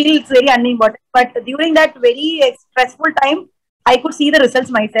 So we feel it's very unimportant. But during that very stressful time, I could see the results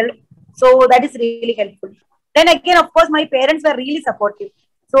myself. So that is really helpful. Then again, of course, my parents were really supportive.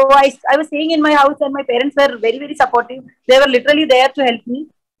 So I was staying in my house and my parents were very, very supportive. They were literally there to help me.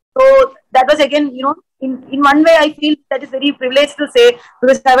 So that was again, in one way I feel that is very privileged to say,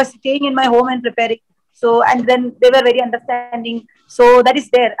 because I was staying in my home and preparing. So, and then they were very understanding. So that is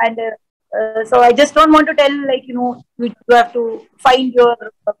there. And so I just don't want to tell, like, you have to find your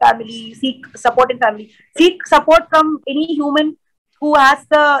family, seek support in family, seek support from any human who has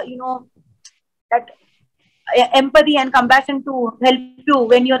the, that empathy and compassion to help you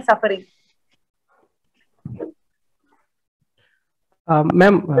when you're suffering.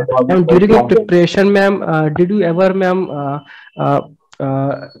 Ma'am, during your preparation, ma'am, did you ever, ma'am,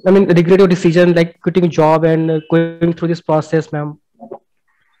 regret your decision, like quitting job and going through this process, ma'am?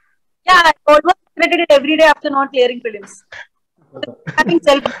 Yeah, I almost regretted it every day after not clearing prelims. Having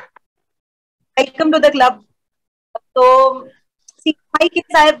welcome to the club. So, see, my case,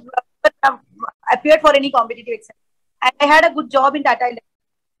 I have appeared for any competitive exam. And I had a good job in Tata Elxsi,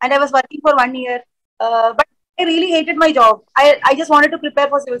 and I was working for 1 year. But I really hated my job. I just wanted to prepare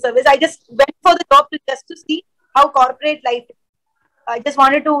for civil service. I just went for the job just to see how corporate life is. I just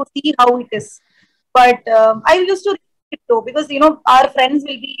wanted to see how it is. But I used to it though, because our friends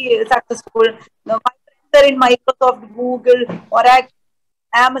will be successful. My friends are in Microsoft, Google, Oracle,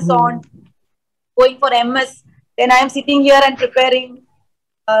 Amazon, going for MS. Then I am sitting here and preparing.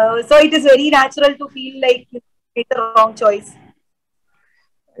 So it is very natural to feel like you made the wrong choice.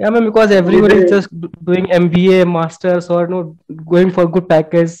 Yeah, ma'am, because everyone is just doing MBA, masters, or going for good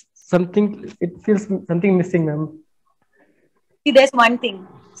package. It feels something missing, ma'am. See, there's one thing.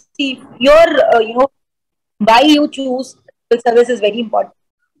 See, why you choose civil service is very important.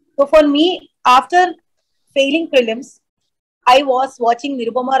 So for me, after failing prelims, I was watching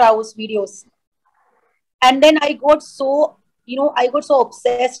Nirupama Rao's videos. And then I got so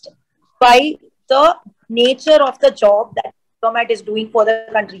obsessed by the nature of the job that diplomat is doing for the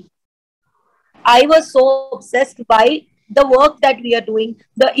country. I was so obsessed by the work that we are doing,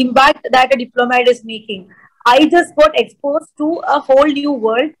 the impact that a diplomat is making. I just got exposed to a whole new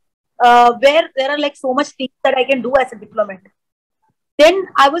world where there are like so much things that I can do as a diplomat. Then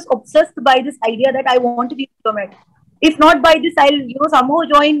I was obsessed by this idea that I want to be a diplomat. If not by this, I'll somehow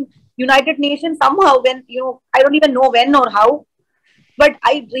join United Nations somehow, when I don't even know when or how, but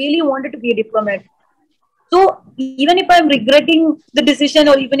I really wanted to be a diplomat. So even if I'm regretting the decision,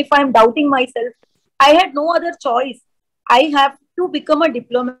 or even if I'm doubting myself, I had no other choice. I have to become a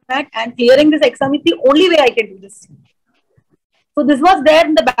diplomat, and clearing this exam is the only way I can do this. So this was there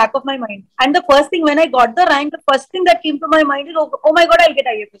in the back of my mind. And the first thing, when I got the rank, the first thing that came to my mind is, oh my God, I'll get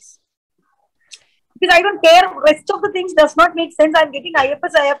IFS. Because I don't care. Rest of the things does not make sense. I'm getting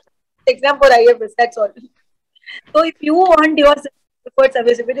IFS. I have exam for IFS. That's all. So if you want your preferred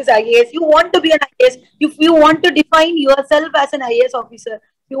service, if it is IAS, you want to be an IAS. If you want to define yourself as an IAS officer,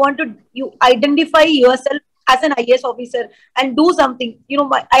 you identify yourself as an IAS officer and do something.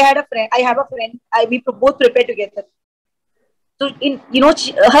 I have a friend. We both prepare together. So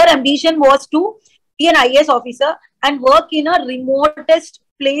her ambition was to be an IAS officer and work in a remotest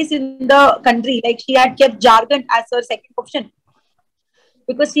place in the country. Like, she had kept Jharkhand as her second option,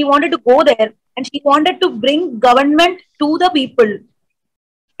 because she wanted to go there and she wanted to bring government to the people,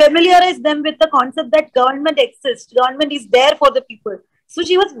 familiarize them with the concept that government exists, government is there for the people. So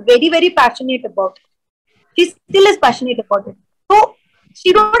she was very, very passionate about it. She still is passionate about it. So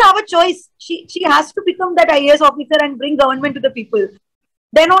she don't have a choice. She has to become that IAS officer and bring government to the people.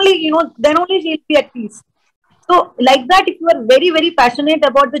 Then only she'll be at peace. So like that, if you are very, very passionate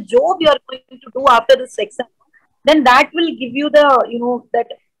about the job you are going to do after this exam, then that will give you the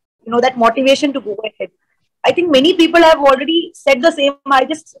that motivation to go ahead. I think many people have already said the same. I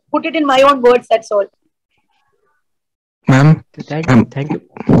just put it in my own words. That's all. Ma'am, thank you.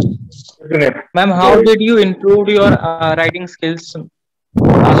 Ma'am, how did you improve your writing skills?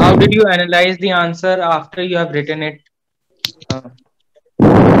 How did you analyze the answer after you have written it?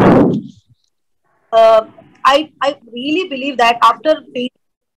 I really believe that after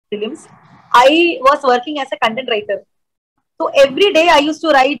prelims, I was working as a content writer. So every day I used to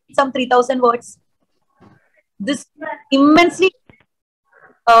write some 3,000 words. This immensely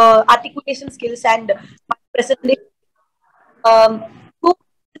articulation skills and presentation. So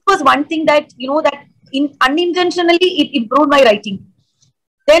this was one thing that unintentionally it improved my writing.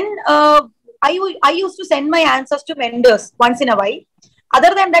 Then I used to send my answers to vendors once in a while.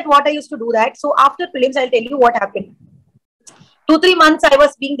 Other than that, what I used to do that. So after prelims, I'll tell you what happened. 2-3 months I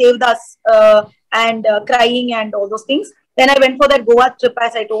was being Devdas and crying and all those things. Then I went for that Goa trip,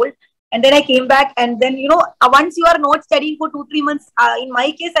 as I told. And then I came back, and then, once you are not studying for 2-3 months, in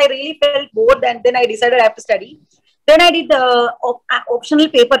my case, I really felt bored, and then I decided I have to study. Then I did the optional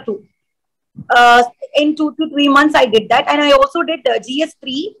paper too. In 2 to 3 months, I did that. And I also did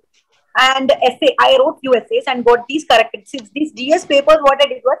GS3 and essay. I wrote few essays and got these corrected. Since these GS papers, what I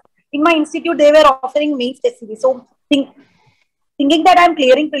did was, in my institute, they were offering mains test series. So thinking that I'm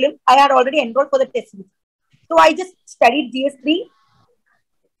clearing prelim, I had already enrolled for the test series. So I just studied GS3,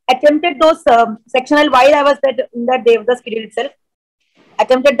 attempted those sectional while I was in that day of the schedule itself.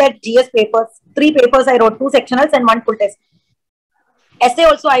 Attempted that GS papers, 3 papers I wrote, 2 sectionals and 1 full test. Essay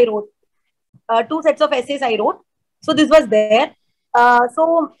also I wrote, 2 sets of essays I wrote. So this was there.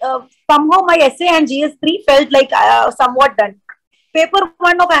 Somehow my essay and GS3 felt like somewhat done. Paper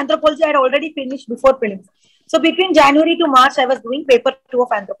 1 of anthropology I had already finished before prelims. So between January to March, I was doing paper 2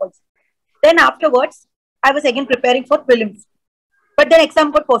 of anthropology. Then afterwards, I was again preparing for prelims. But then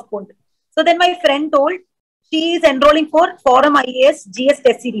exam got postponed. So then my friend told, she is enrolling for Forum IAS GS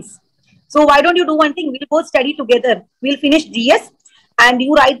test series. So why don't you do one thing? We'll both study together. We'll finish GS and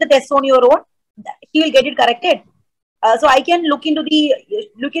you write the test on your own. He will get it corrected. So I can look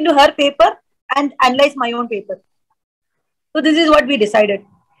into her paper and analyze my own paper. So this is what we decided.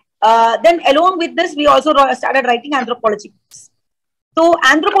 Then along with this, we also started writing anthropology. So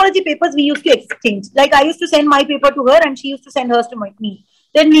anthropology papers we used to exchange. Like I used to send my paper to her and she used to send hers to me.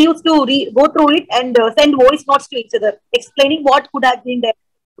 Then we used to go through it and send voice notes to each other, explaining what could have been there.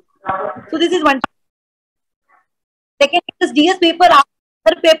 So this is one. Second is DS paper.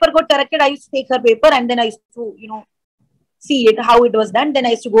 Her paper got corrected. I used to take her paper and then I used to, see it, how it was done. Then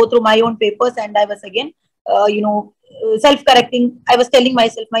I used to go through my own papers and I was again, self-correcting. I was telling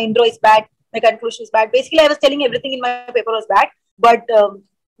myself my intro is bad, my conclusion is bad. Basically, I was telling everything in my paper was bad. But,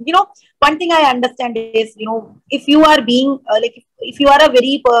 one thing I understand is, if you are being, if you are a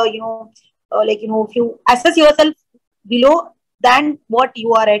very, if you assess yourself below than what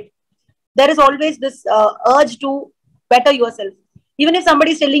you are at, there is always this urge to better yourself. Even if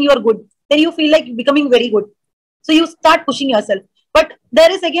somebody is telling you are good, then you feel like becoming very good. So you start pushing yourself. But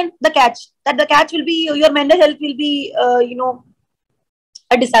there is again the catch, that the catch will be your mental health will be,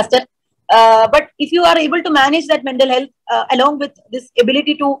 a disaster. But if you are able to manage that mental health along with this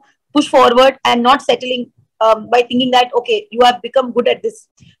ability to push forward and not settling by thinking that, okay, you have become good at this.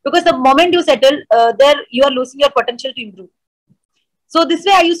 Because the moment you settle, there you are losing your potential to improve. So this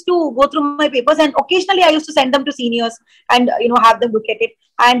way I used to go through my papers and occasionally I used to send them to seniors and, have them look at it.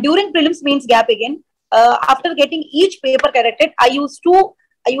 And during prelims mains gap again, after getting each paper corrected, I used to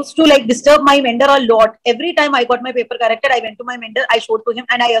like disturb my mentor a lot. Every time I got my paper corrected, I went to my mentor, I showed to him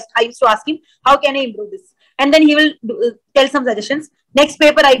and I used to ask him, how can I improve this? And then he will tell some suggestions. Next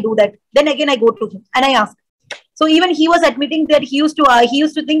paper I do that. Then again I go to him and I ask. So even he was admitting that he used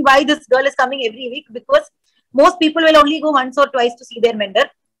to think why this girl is coming every week, because most people will only go once or twice to see their mentor.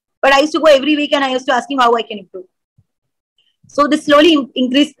 But I used to go every week and I used to ask him how I can improve. So this slowly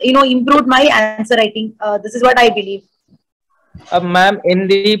improved my answer writing. This is what I believe. Ma'am, in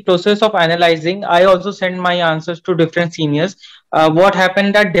the process of analyzing, I also send my answers to different seniors. What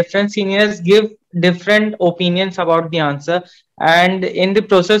happened that different seniors give different opinions about the answer. And in the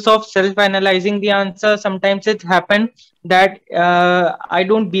process of self-analyzing the answer, sometimes it happened that I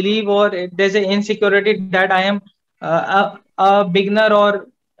don't believe, or there's an insecurity that I am a beginner or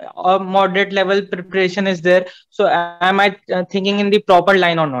a moderate level preparation is there. So am I thinking in the proper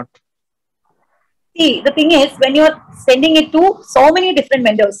line or not? See, the thing is, when you're sending it to so many different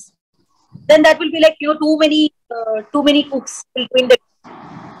vendors, then that will be like, too many cooks will do in the.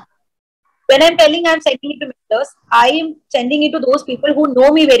 When I'm telling I'm sending it to vendors, I am sending it to those people who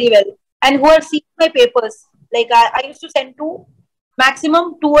know me very well and who have seen my papers. Like I used to send to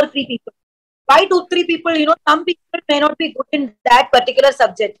maximum 2 or 3 people. Why 2, 3 people? Some people may not be good in that particular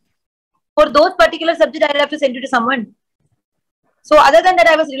subject. For those particular subject, I'll have to send it to someone. So other than that,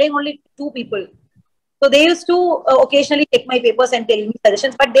 I was relying only 2 people. So they used to occasionally check my papers and tell me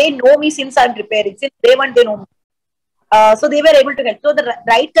suggestions, but they know me since I'm preparing. Since day one, they know me. So they were able to help. So the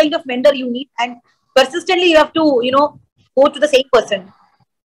right kind of mentor you need, and persistently you have to, go to the same person.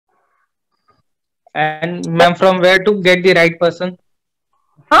 And ma'am, from where to get the right person?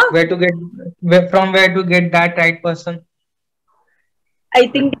 Huh? From where to get that right person? I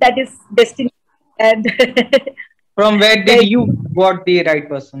think that is destiny. And From where did you got the right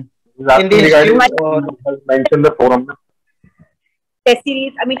person? In the institute or mention the forum? Test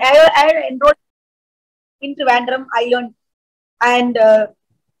series. I mean, I enrolled in Trivandrum. I learned, and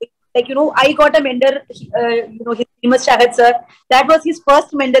I got a mentor. His name was Shahid sir. That was his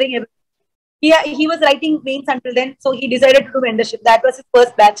first mentoring ever. He was writing mains until then, so he decided to do mentorship. That was his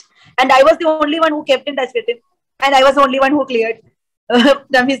first batch, and I was the only one who kept in touch with him, and I was the only one who cleared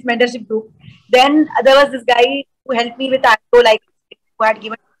from his mentorship group. Then there was this guy who helped me with Anthro, like who had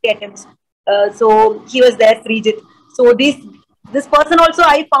given 20 attempts. So he was there, Sree. So this person also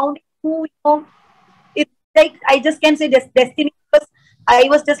I found who, it's like, I just can say destiny, because I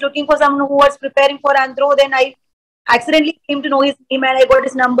was just looking for someone who was preparing for Anthro. Then I accidentally came to know his name and I got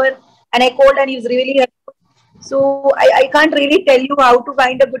his number and I called and he was really helpful. So I can't really tell you how to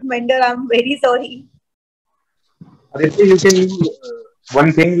find a good mentor. I'm very sorry. Aditya, you can use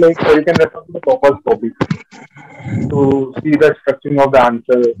one thing, like you can refer to the Topper's topic to see the structuring of the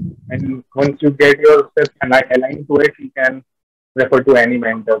answer. And once you get yourself aligned to it, you can refer to any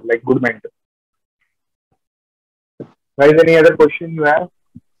mentor, like good mentor. Guys, any other question you have?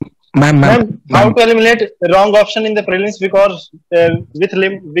 Ma'am, how to eliminate wrong option in the prelims,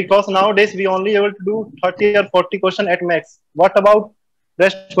 because nowadays we only able to do 30 or 40 question at max. What about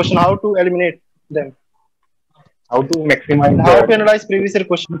rest question? How to eliminate them? How to maximize? And how to analyze previous year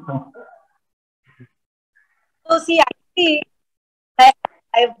question? So see, actually, I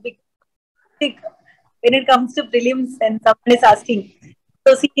have big when it comes to prelims and someone is asking.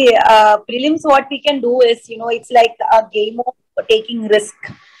 So see, prelims, what we can do is, it's like a game of taking risk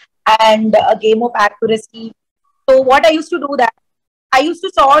and a game of accuracy. So what I used to do that, I used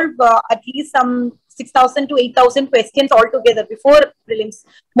to solve at least some 6,000 to 8,000 questions altogether before prelims.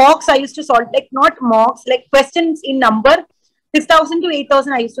 Mocks I used to solve, like not mocks, like questions in number, 6,000 to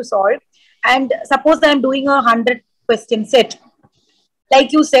 8,000 I used to solve. And suppose that I'm doing a 100 question set.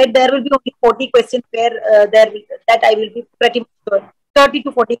 Like you said, there will be only 40 questions where that I will be pretty much sure. 30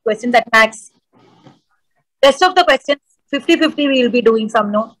 to 40 questions at max. Rest of the questions, 50-50 we will be doing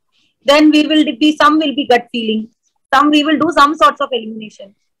some, no? Then some will be gut feeling. Some we will do some sorts of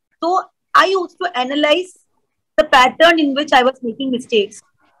elimination. So I used to analyze the pattern in which I was making mistakes.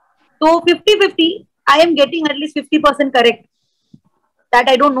 So 50-50, I am getting at least 50% correct. That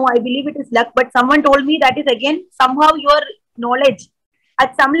I don't know, I believe it is luck, but someone told me that is again, somehow your knowledge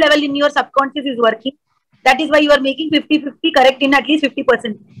at some level in your subconscious is working. That is why you are making 50-50 correct in at least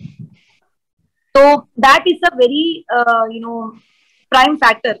 50%. So that is a very, prime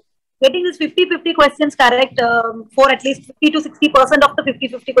factor. Getting this 50-50 questions correct for at least 50 to 60% of the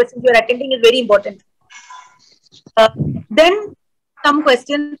 50-50 questions you are attending is very important. Then some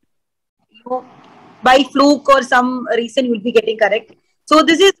questions, by fluke or some reason you will be getting correct. So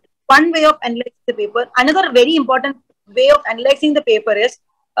this is one way of analyzing the paper. Another very important way of analyzing the paper is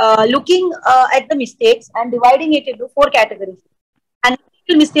looking at the mistakes and dividing it into 4 categories: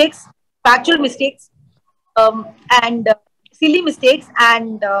 analytical mistakes, factual mistakes, and silly mistakes,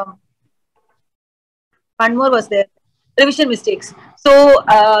 and one more was there, revision mistakes. So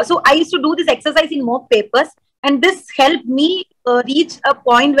I used to do this exercise in mock papers, and this helped me reach a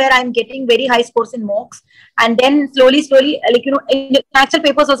point where I'm getting very high scores in mocks, and then slowly, like in actual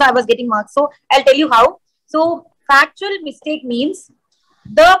papers also I was getting marks. So I'll tell you how. So factual mistake means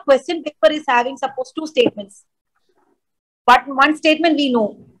the question paper is having suppose 2 statements, but one statement we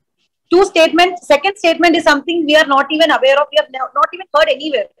know. 2 statements, second statement is something we are not even aware of, we have not even heard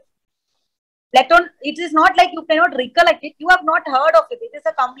anywhere. It is not like you cannot recollect it, you have not heard of it. It is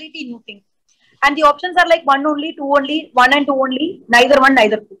a completely new thing. And the options are like 1 only, 2 only, 1 and 2 only, neither 1,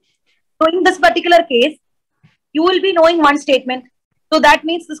 neither 2. So in this particular case, you will be knowing one statement. So that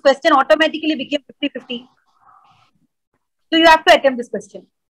means this question automatically became 50-50. So you have to attempt this question.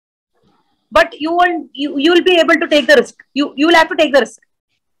 But you will be able to take the risk. You will have to take the risk.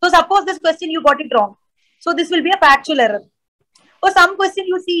 So suppose this question you got it wrong. So this will be a factual error. Or some question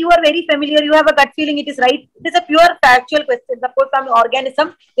you see, you are very familiar, you have a gut feeling it is right. It is a pure factual question. Suppose some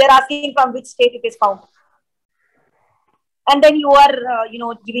organism, they are asking from which state it is found. And then you are,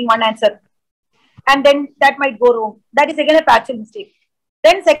 giving one answer. And then that might go wrong. That is again a factual mistake.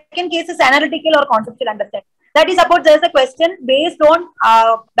 Then second case is analytical or conceptual understanding. That is, suppose there is a question based on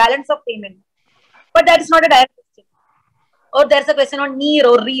balance of payment. But that is not a direct question. Or there is a question on near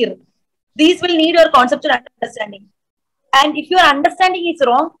or rear. These will need your conceptual understanding. And if your understanding is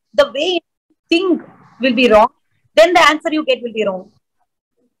wrong, the way you think will be wrong, then the answer you get will be wrong.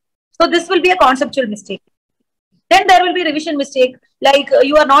 So this will be a conceptual mistake. Then there will be revision mistake, like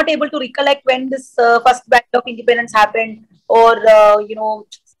you are not able to recollect when this first batch of independence happened, or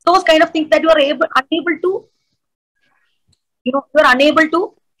those kind of things that you are unable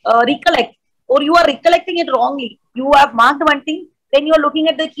to recollect, or you are recollecting it wrongly. You have marked one thing, then you are looking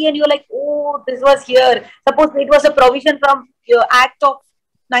at the key and you are like, oh, this was here. Suppose it was a provision from your Act of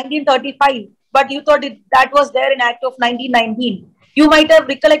 1935, but you thought that was there in Act of 1919. You might have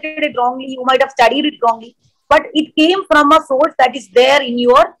recollected it wrongly, you might have studied it wrongly, but it came from a source that is there in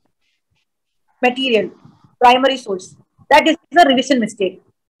your material, primary source. That is a revision mistake.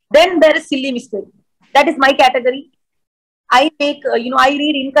 Then there is silly mistake. That is my category. I make, I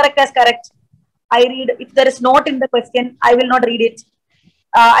read incorrect as correct. I read, if there is not in the question, I will not read it.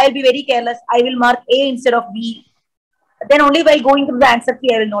 I'll be very careless. I will mark A instead of B. Then only while going through the answer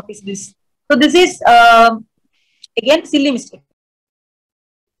key, I will notice this. So this is again silly mistake.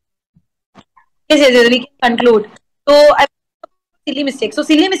 Yes, we can conclude. So silly mistakes. So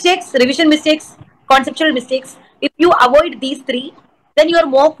silly mistakes, revision mistakes, conceptual mistakes. If you avoid these three, then your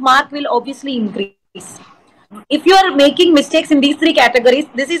mock mark will obviously increase. If you are making mistakes in these three categories,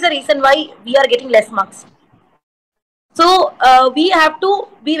 this is the reason why we are getting less marks. So we have to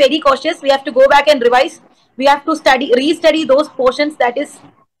be very cautious. We have to go back and revise. We have to restudy those portions that is,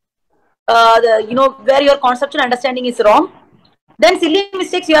 where your conceptual understanding is wrong. Then silly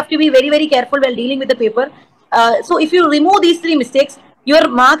mistakes, you have to be very, very careful while dealing with the paper. So if you remove these three mistakes, your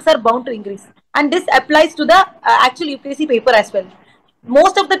marks are bound to increase. And this applies to the actual UPSC paper as well.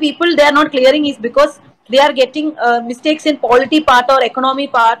 Most of the people, they are not clearing is because they are getting mistakes in polity part or economy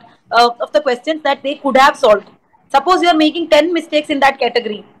part of the questions that they could have solved. Suppose you are making 10 mistakes in that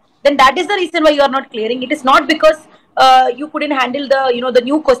category, then that is the reason why you are not clearing. It is not because you couldn't handle the the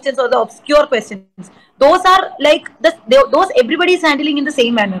new questions or the obscure questions. Those are like those everybody is handling in the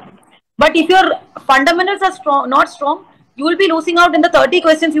same manner. But if your fundamentals are strong, not strong, you will be losing out in the 30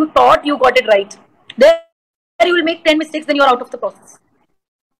 questions you thought you got it right. There you will make 10 mistakes, then you are out of the process.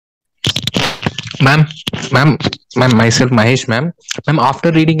 Ma'am, myself Mahesh, ma'am,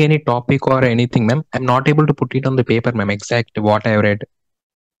 after reading any topic or anything, ma'am, I'm not able to put it on the paper, ma'am, exact what I read.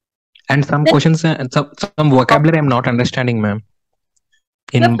 And some questions, some vocabulary I'm not understanding, ma'am,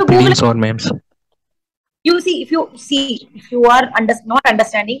 in prelims or ma'ams. You see, if you are not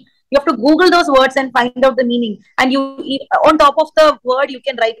understanding, you have to Google those words and find out the meaning. And you, on top of the word, you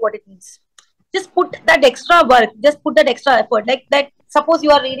can write what it means. Just put that extra work. Just put that extra effort. Like that. Suppose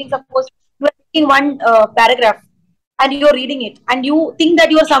you are reading. Suppose you are reading one paragraph, and you are reading it, and you think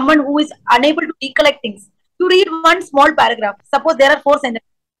that you are someone who is unable to recollect things. You read one small paragraph. Suppose there are 4 sentences.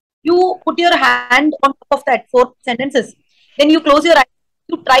 You put your hand on top of that 4 sentences. Then you close your eyes.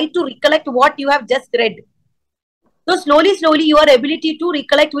 You try to recollect what you have just read. So slowly, your ability to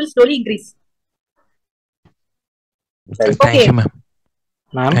recollect will slowly increase. Okay. Thank you, ma'am.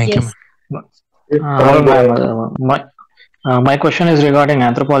 Ma'am? Thank you, ma'am. Hello, ma'am. My question is regarding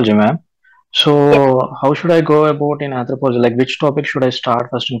anthropology, ma'am. So how should I go about in anthropology? Like which topic should I start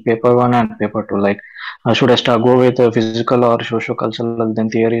first in paper 1 and paper 2? Like should I go with physical or socio-cultural, then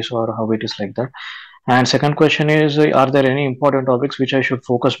theories, or how it is like that? And second question is, are there any important topics which I should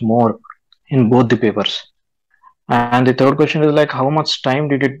focus more in both the papers? And the third question is like, how much time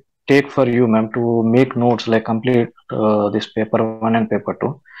did it take for you, ma'am, to make notes, like complete this paper 1 and paper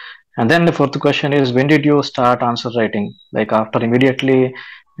 2? And then the fourth question is, when did you start answer writing? Like after immediately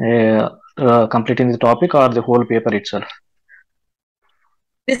completing the topic or the whole paper itself?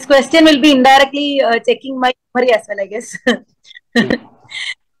 This question will be indirectly checking my memory as well, I guess.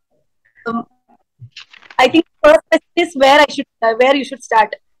 I think first question is where you should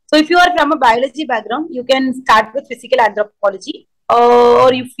start. So if you are from a biology background, you can start with physical anthropology.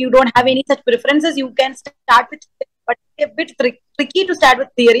 Or if you don't have any such preferences, you can start with, but a bit tricky to start with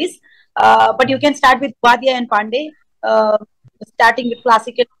theories. But you can start with Vadia and Pandey, starting with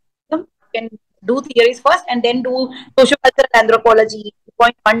classical. You can do theories first and then do socio-cultural anthropology,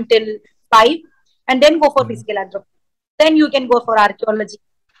 point 1 till 5, and then go for physical anthropology. Then you can go for archaeology.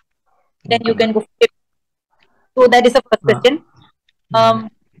 Then you can go for... So that is the first question.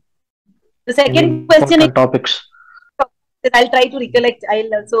 The second question is topics. I'll try to recollect.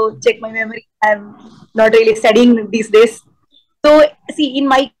 I'll also check my memory. I'm not really studying these days. So see, in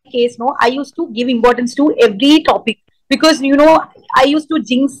my case, I used to give importance to every topic because I used to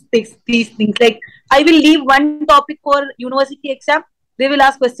jinx these things. Like I will leave one topic for university exam. They will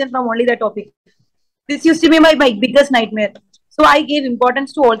ask questions from only that topic. This used to be my biggest nightmare. So I gave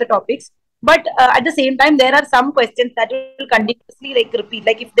importance to all the topics. But at the same time, there are some questions that will continuously repeat.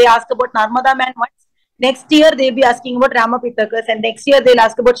 Like if they ask about Narmada man once, next year they'll be asking about Ramapithakas, and next year they'll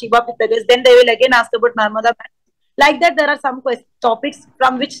ask about Shiva Pithakas. Then they will again ask about Narmada man. Like that, there are some topics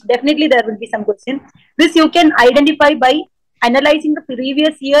from which definitely there will be some questions. This you can identify by analyzing the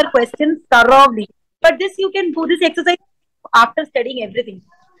previous year questions thoroughly. But this you can do this exercise after studying everything.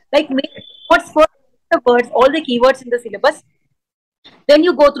 Like make notes for the words, all the keywords in the syllabus. Then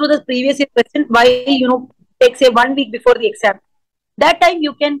you go through the previous year question by take say 1 week before the exam. That time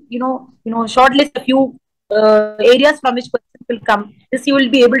you can shortlist a few areas from which questions will come. This you will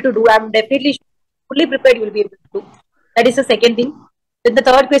be able to do. I'm definitely fully prepared. You will be able to do. That is the second thing. Then the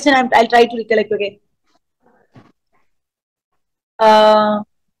third question I'll try to recollect again.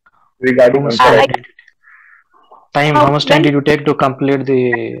 Regarding time, how much time did you take to complete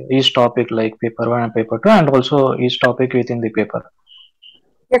each topic, like paper 1 and paper 2, and also each topic within the paper?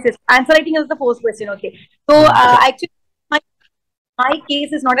 Yes, yes. Answer writing is the first question. Okay. So actually, my my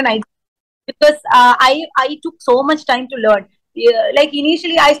case is not an ideal because I took so much time to learn. Yeah, like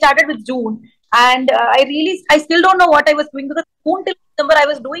initially, I started with June, and I still don't know what I was doing because June till December I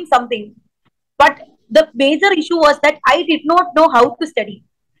was doing something. But the major issue was that I did not know how to study.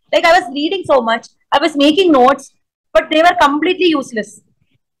 Like I was reading so much, I was making notes, but they were completely useless.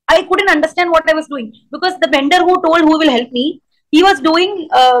 I couldn't understand what I was doing because the vendor who will help me, he was doing,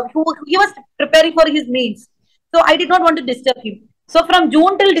 he was preparing for his mains. So I did not want to disturb him. So from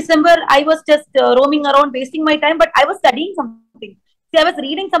June till December, I was just roaming around, wasting my time, but I was studying something. See, I was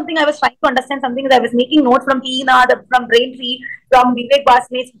reading something, I was trying to understand something, I was making notes from Tina, from Braintree, from Vivek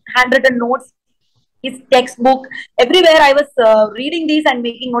Basne's handwritten notes, his textbook. Everywhere I was reading these and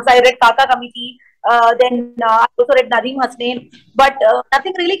making notes. I read Kaka Committee, then I also read Nadeem Hussain, but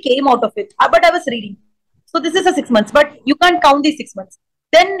nothing really came out of it. But I was reading. So this is a 6 months, but you can't count these 6 months.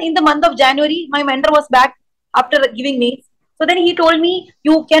 Then in the month of January, my mentor was back after giving me. So then he told me,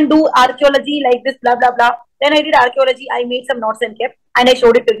 you can do archaeology like this, blah, blah, blah. Then I did archaeology. I made some notes and kept, and I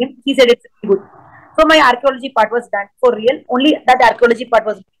showed it to him. He said it's really good. So my archaeology part was done for real. Only that archaeology part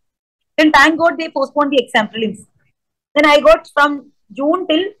was. Then thank God they postponed the exam prelims. Then I got from June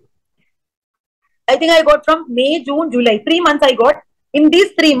till, I think I got from May, June, July. 3 months I got. In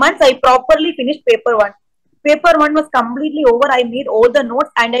these 3 months, I properly finished paper one. Paper one was completely over. I made all the notes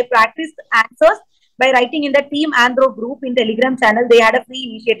and I practiced answers by writing in the Team Anthro group in Telegram channel. They had a free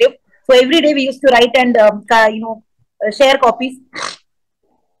initiative. So every day we used to write and share copies.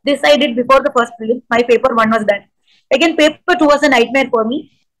 This I did before the first prelim. My paper one was done. Again, paper two was a nightmare for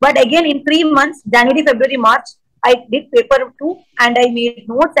me. But again, in 3 months, January, February, March, I did paper two and I made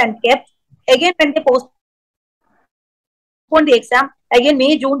notes and kept. Again, when they postponed the exam, again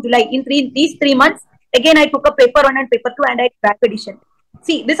May, June, July, in these 3 months, again I took a paper one and paper two and I did back edition.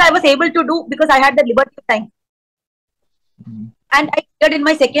 See, this I was able to do because I had the liberty of time. And I did in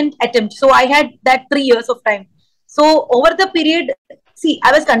my second attempt. So I had that 3 years of time. So over the period, see,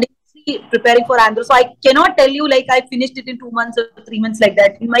 I was continuously preparing for Andhra. So I cannot tell you like I finished it in 2 months or 3 months like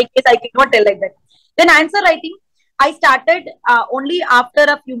that. In my case, I cannot tell like that. Then answer writing, I started only after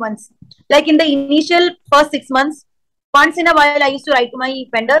a few months. Like in the initial first 6 months, once in a while I used to write to my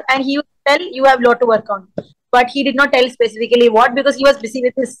vendor and he would tell you have a lot to work on. But he did not tell specifically what because he was busy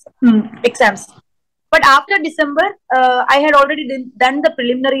with his exams. But after December, I had already done the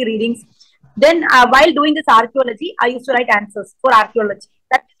preliminary readings. Then while doing this archaeology, I used to write answers for archaeology.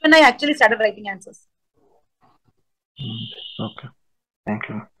 That's when I actually started writing answers. Okay. Thank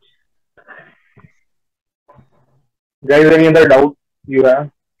you. Guys, any other doubt you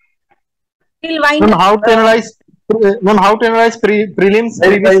have? Ma'am, how to analyze prelims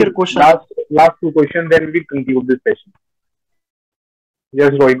previous year question? Last two questions, then we conclude this session.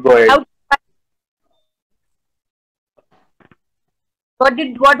 Yes, Rohit, go ahead.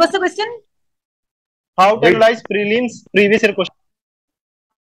 What was the question? How to analyze prelims previous year question?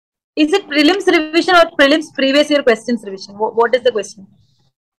 Is it prelims revision or prelims previous year questions revision? What is the question?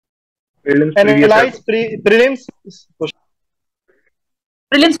 Prelims analyze prelims question.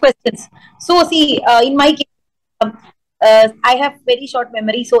 Prelims questions. So see, in my case, I have very short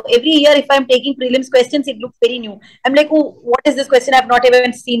memory. So every year, if I'm taking prelims questions, it looks very new. I'm like, oh, what is this question? I've not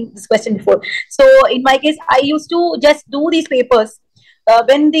even seen this question before. So in my case, I used to just do these papers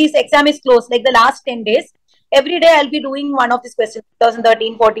when this exam is closed, like the last 10 days. Every day I'll be doing one of these questions,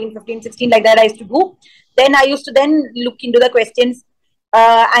 2013, 14, 15, 16, like that I used to do. Then I used to then look into the questions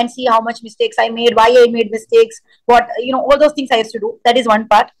and see how much mistakes I made, why I made mistakes, what, all those things I used to do. That is one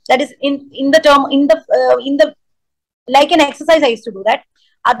part. That is in the like an exercise I used to do that.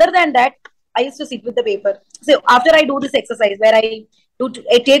 Other than that, I used to sit with the paper. So after I do this exercise where I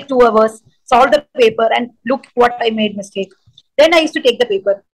take 2 hours, solve the paper and look what I made mistake. Then I used to take the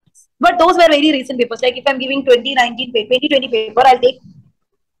paper. But those were very recent papers. Like if I'm giving 2020 paper, I'll take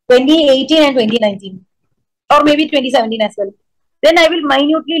 2018 and 2019. Or maybe 2017 as well. Then I will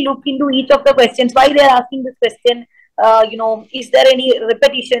minutely look into each of the questions. Why they are asking this question? Is there any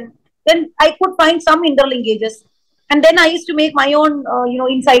repetition? Then I could find some interlinkages. And then I used to make my own,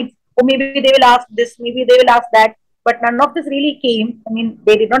 insights. Or maybe they will ask this, maybe they will ask that. But none of this really came. I mean,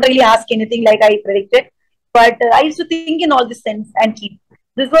 they did not really ask anything like I predicted. But I used to think in all this sense and keep.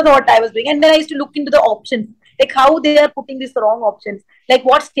 This was what I was doing. And then I used to look into the options, like how they are putting these wrong options, like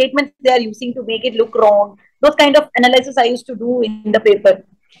what statements they are using to make it look wrong. Those kind of analysis I used to do in the paper.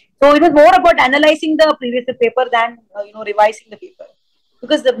 So it was more about analyzing the previous paper than, revising the paper.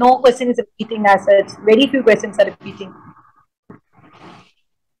 Because no question is repeating as such. Very few questions are repeating.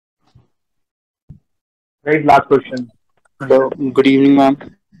 Right, last question. Hello, good evening, ma'am.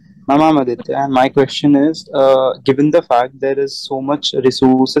 I'm Aditya, and my question is, given the fact there is so much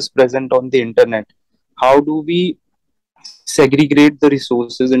resources present on the internet, how do we segregate the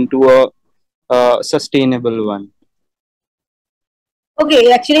resources into a sustainable one?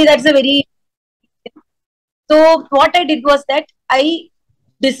 Okay, actually, that's a very. So what I did was that I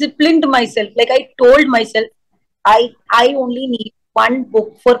disciplined myself. Like I told myself, I only need one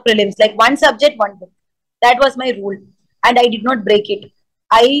book for prelims, like one subject, one book. That was my rule, and I did not break it.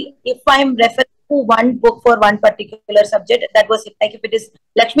 If I'm referring to one book for one particular subject, that was it. Like if it is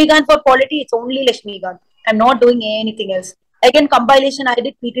Lakshmikant for polity, it's only Lakshmikant. I'm not doing anything else. Like in compilation, I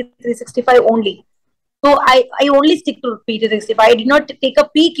did PT 365 only. So I only stick to PT 365. I did not take a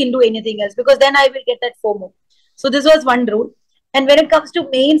peek into anything else because then I will get that FOMO. So this was one rule. And when it comes to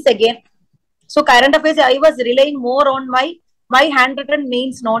mains again, so current affairs, I was relying more on my handwritten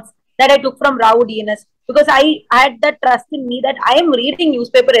mains notes that I took from Rao DNS because I had that trust in me that I am reading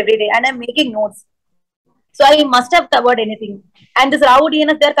newspaper every day and I'm making notes. So I must have covered anything. And this Rao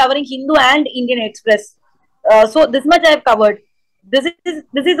DNS, they're covering Hindu and Indian Express. So this much I have covered. This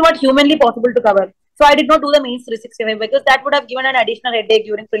is what humanly possible to cover. So I did not do the mains 365 because that would have given an additional headache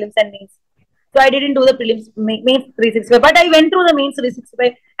during prelims and mains. So I didn't do the prelims mains 365, but I went through the mains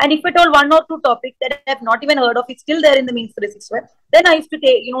 365. And if at all one or two topics that I have not even heard of is still there in the mains 365, then I used to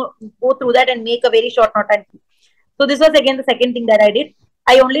take, go through that and make a very short note. And so this was again the second thing that I did.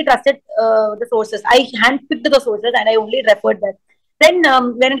 I only trusted the sources. I handpicked the sources and I only referred that. Then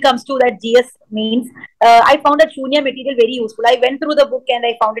when it comes to that GS mains, I found that Shunya material very useful. I went through the book and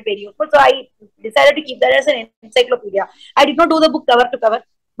I found it very useful. So I decided to keep that as an encyclopedia. I did not do the book cover to cover,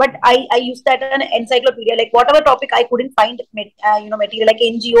 but I used that as an encyclopedia. Like whatever topic I couldn't find, material like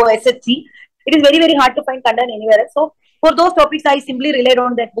NGO, SHC, it is very, very hard to find content anywhere else. So for those topics, I simply relied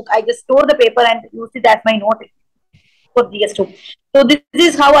on that book. I just store the paper and use it as my note for GS2. So this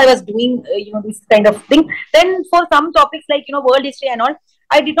is how I was doing, this kind of thing. Then for some topics like, world history and all,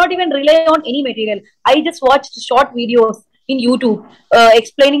 I did not even rely on any material. I just watched short videos in YouTube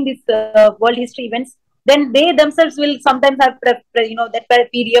explaining these world history events. Then they themselves will sometimes have, that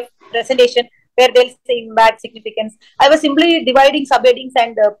PDF presentation where they'll say impact, significance. I was simply dividing subheadings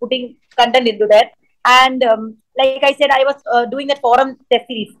and putting content into that. And like I said, I was doing that forum test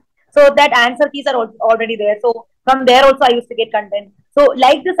series. So that answer keys are already there. So from there also I used to get content. So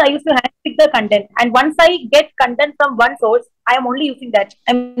like this, I used to handpick the content. And once I get content from one source, I am only using that.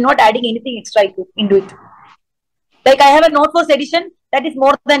 I'm not adding anything extra into it. Like I have a note for sedition, that is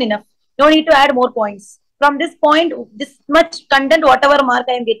more than enough. No need to add more points. From this point, this much content, whatever mark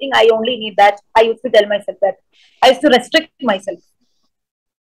I am getting, I only need that. I used to tell myself that. I used to restrict myself.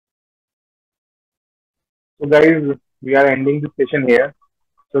 So guys, we are ending this session here.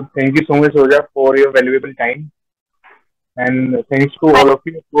 So thank you so much, Roja, for your valuable time. And thanks to all of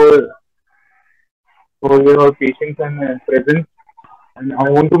you for your patience and presence. And I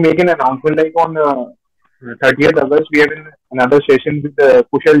want to make an announcement like on 30th August, we have another session with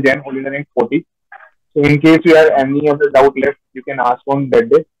Kushal Jain, holding the rank 40. So in case you have any other doubt left, you can ask on that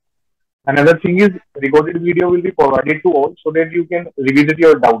day. Another thing is, recorded video will be provided to all so that you can revisit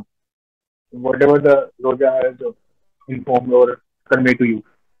your doubt, whatever the Roja has informed or conveyed to you.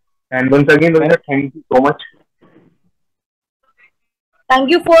 And once again, Roja, thank you so much. Thank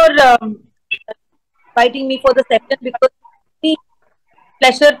you for inviting me for the session, because it's a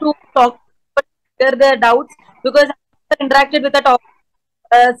pleasure to talk, clear their doubts, because I interacted with the talk.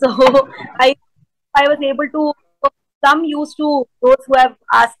 So I was able to some use to those who have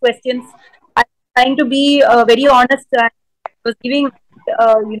asked questions. I'm trying to be very honest and was giving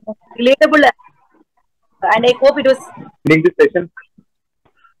relatable, and I hope it was. Ending this session.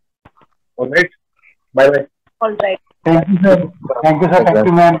 All right. Bye bye. All right. Thank you, sir. Thank you, sir. Thank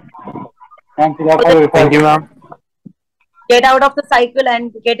you, ma'am. Thank you, Thank you, ma'am. Get out of the cycle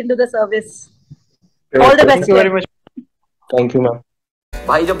and get into the service. All the best. Thank you very much. Thank you, ma'am.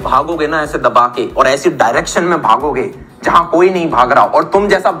 भाई जब भागोगे ना ऐसे दबा के और ऐसी direction में भागोगे जहां कोई नहीं भाग रहा और तुम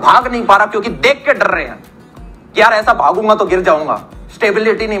जैसा भाग नहीं पा रहा क्योंकि देख के डर रहे हैं कि यार ऐसा भागूंगा तो गिर जाऊंगा,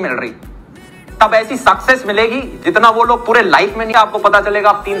 स्टेबिलिटी नहीं मिल रही, तब ऐसी सक्सेस मिलेगी जितना वो लोग पूरे लाइफ में नहीं, आपको पता चलेगा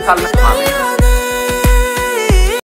आप 3 साल में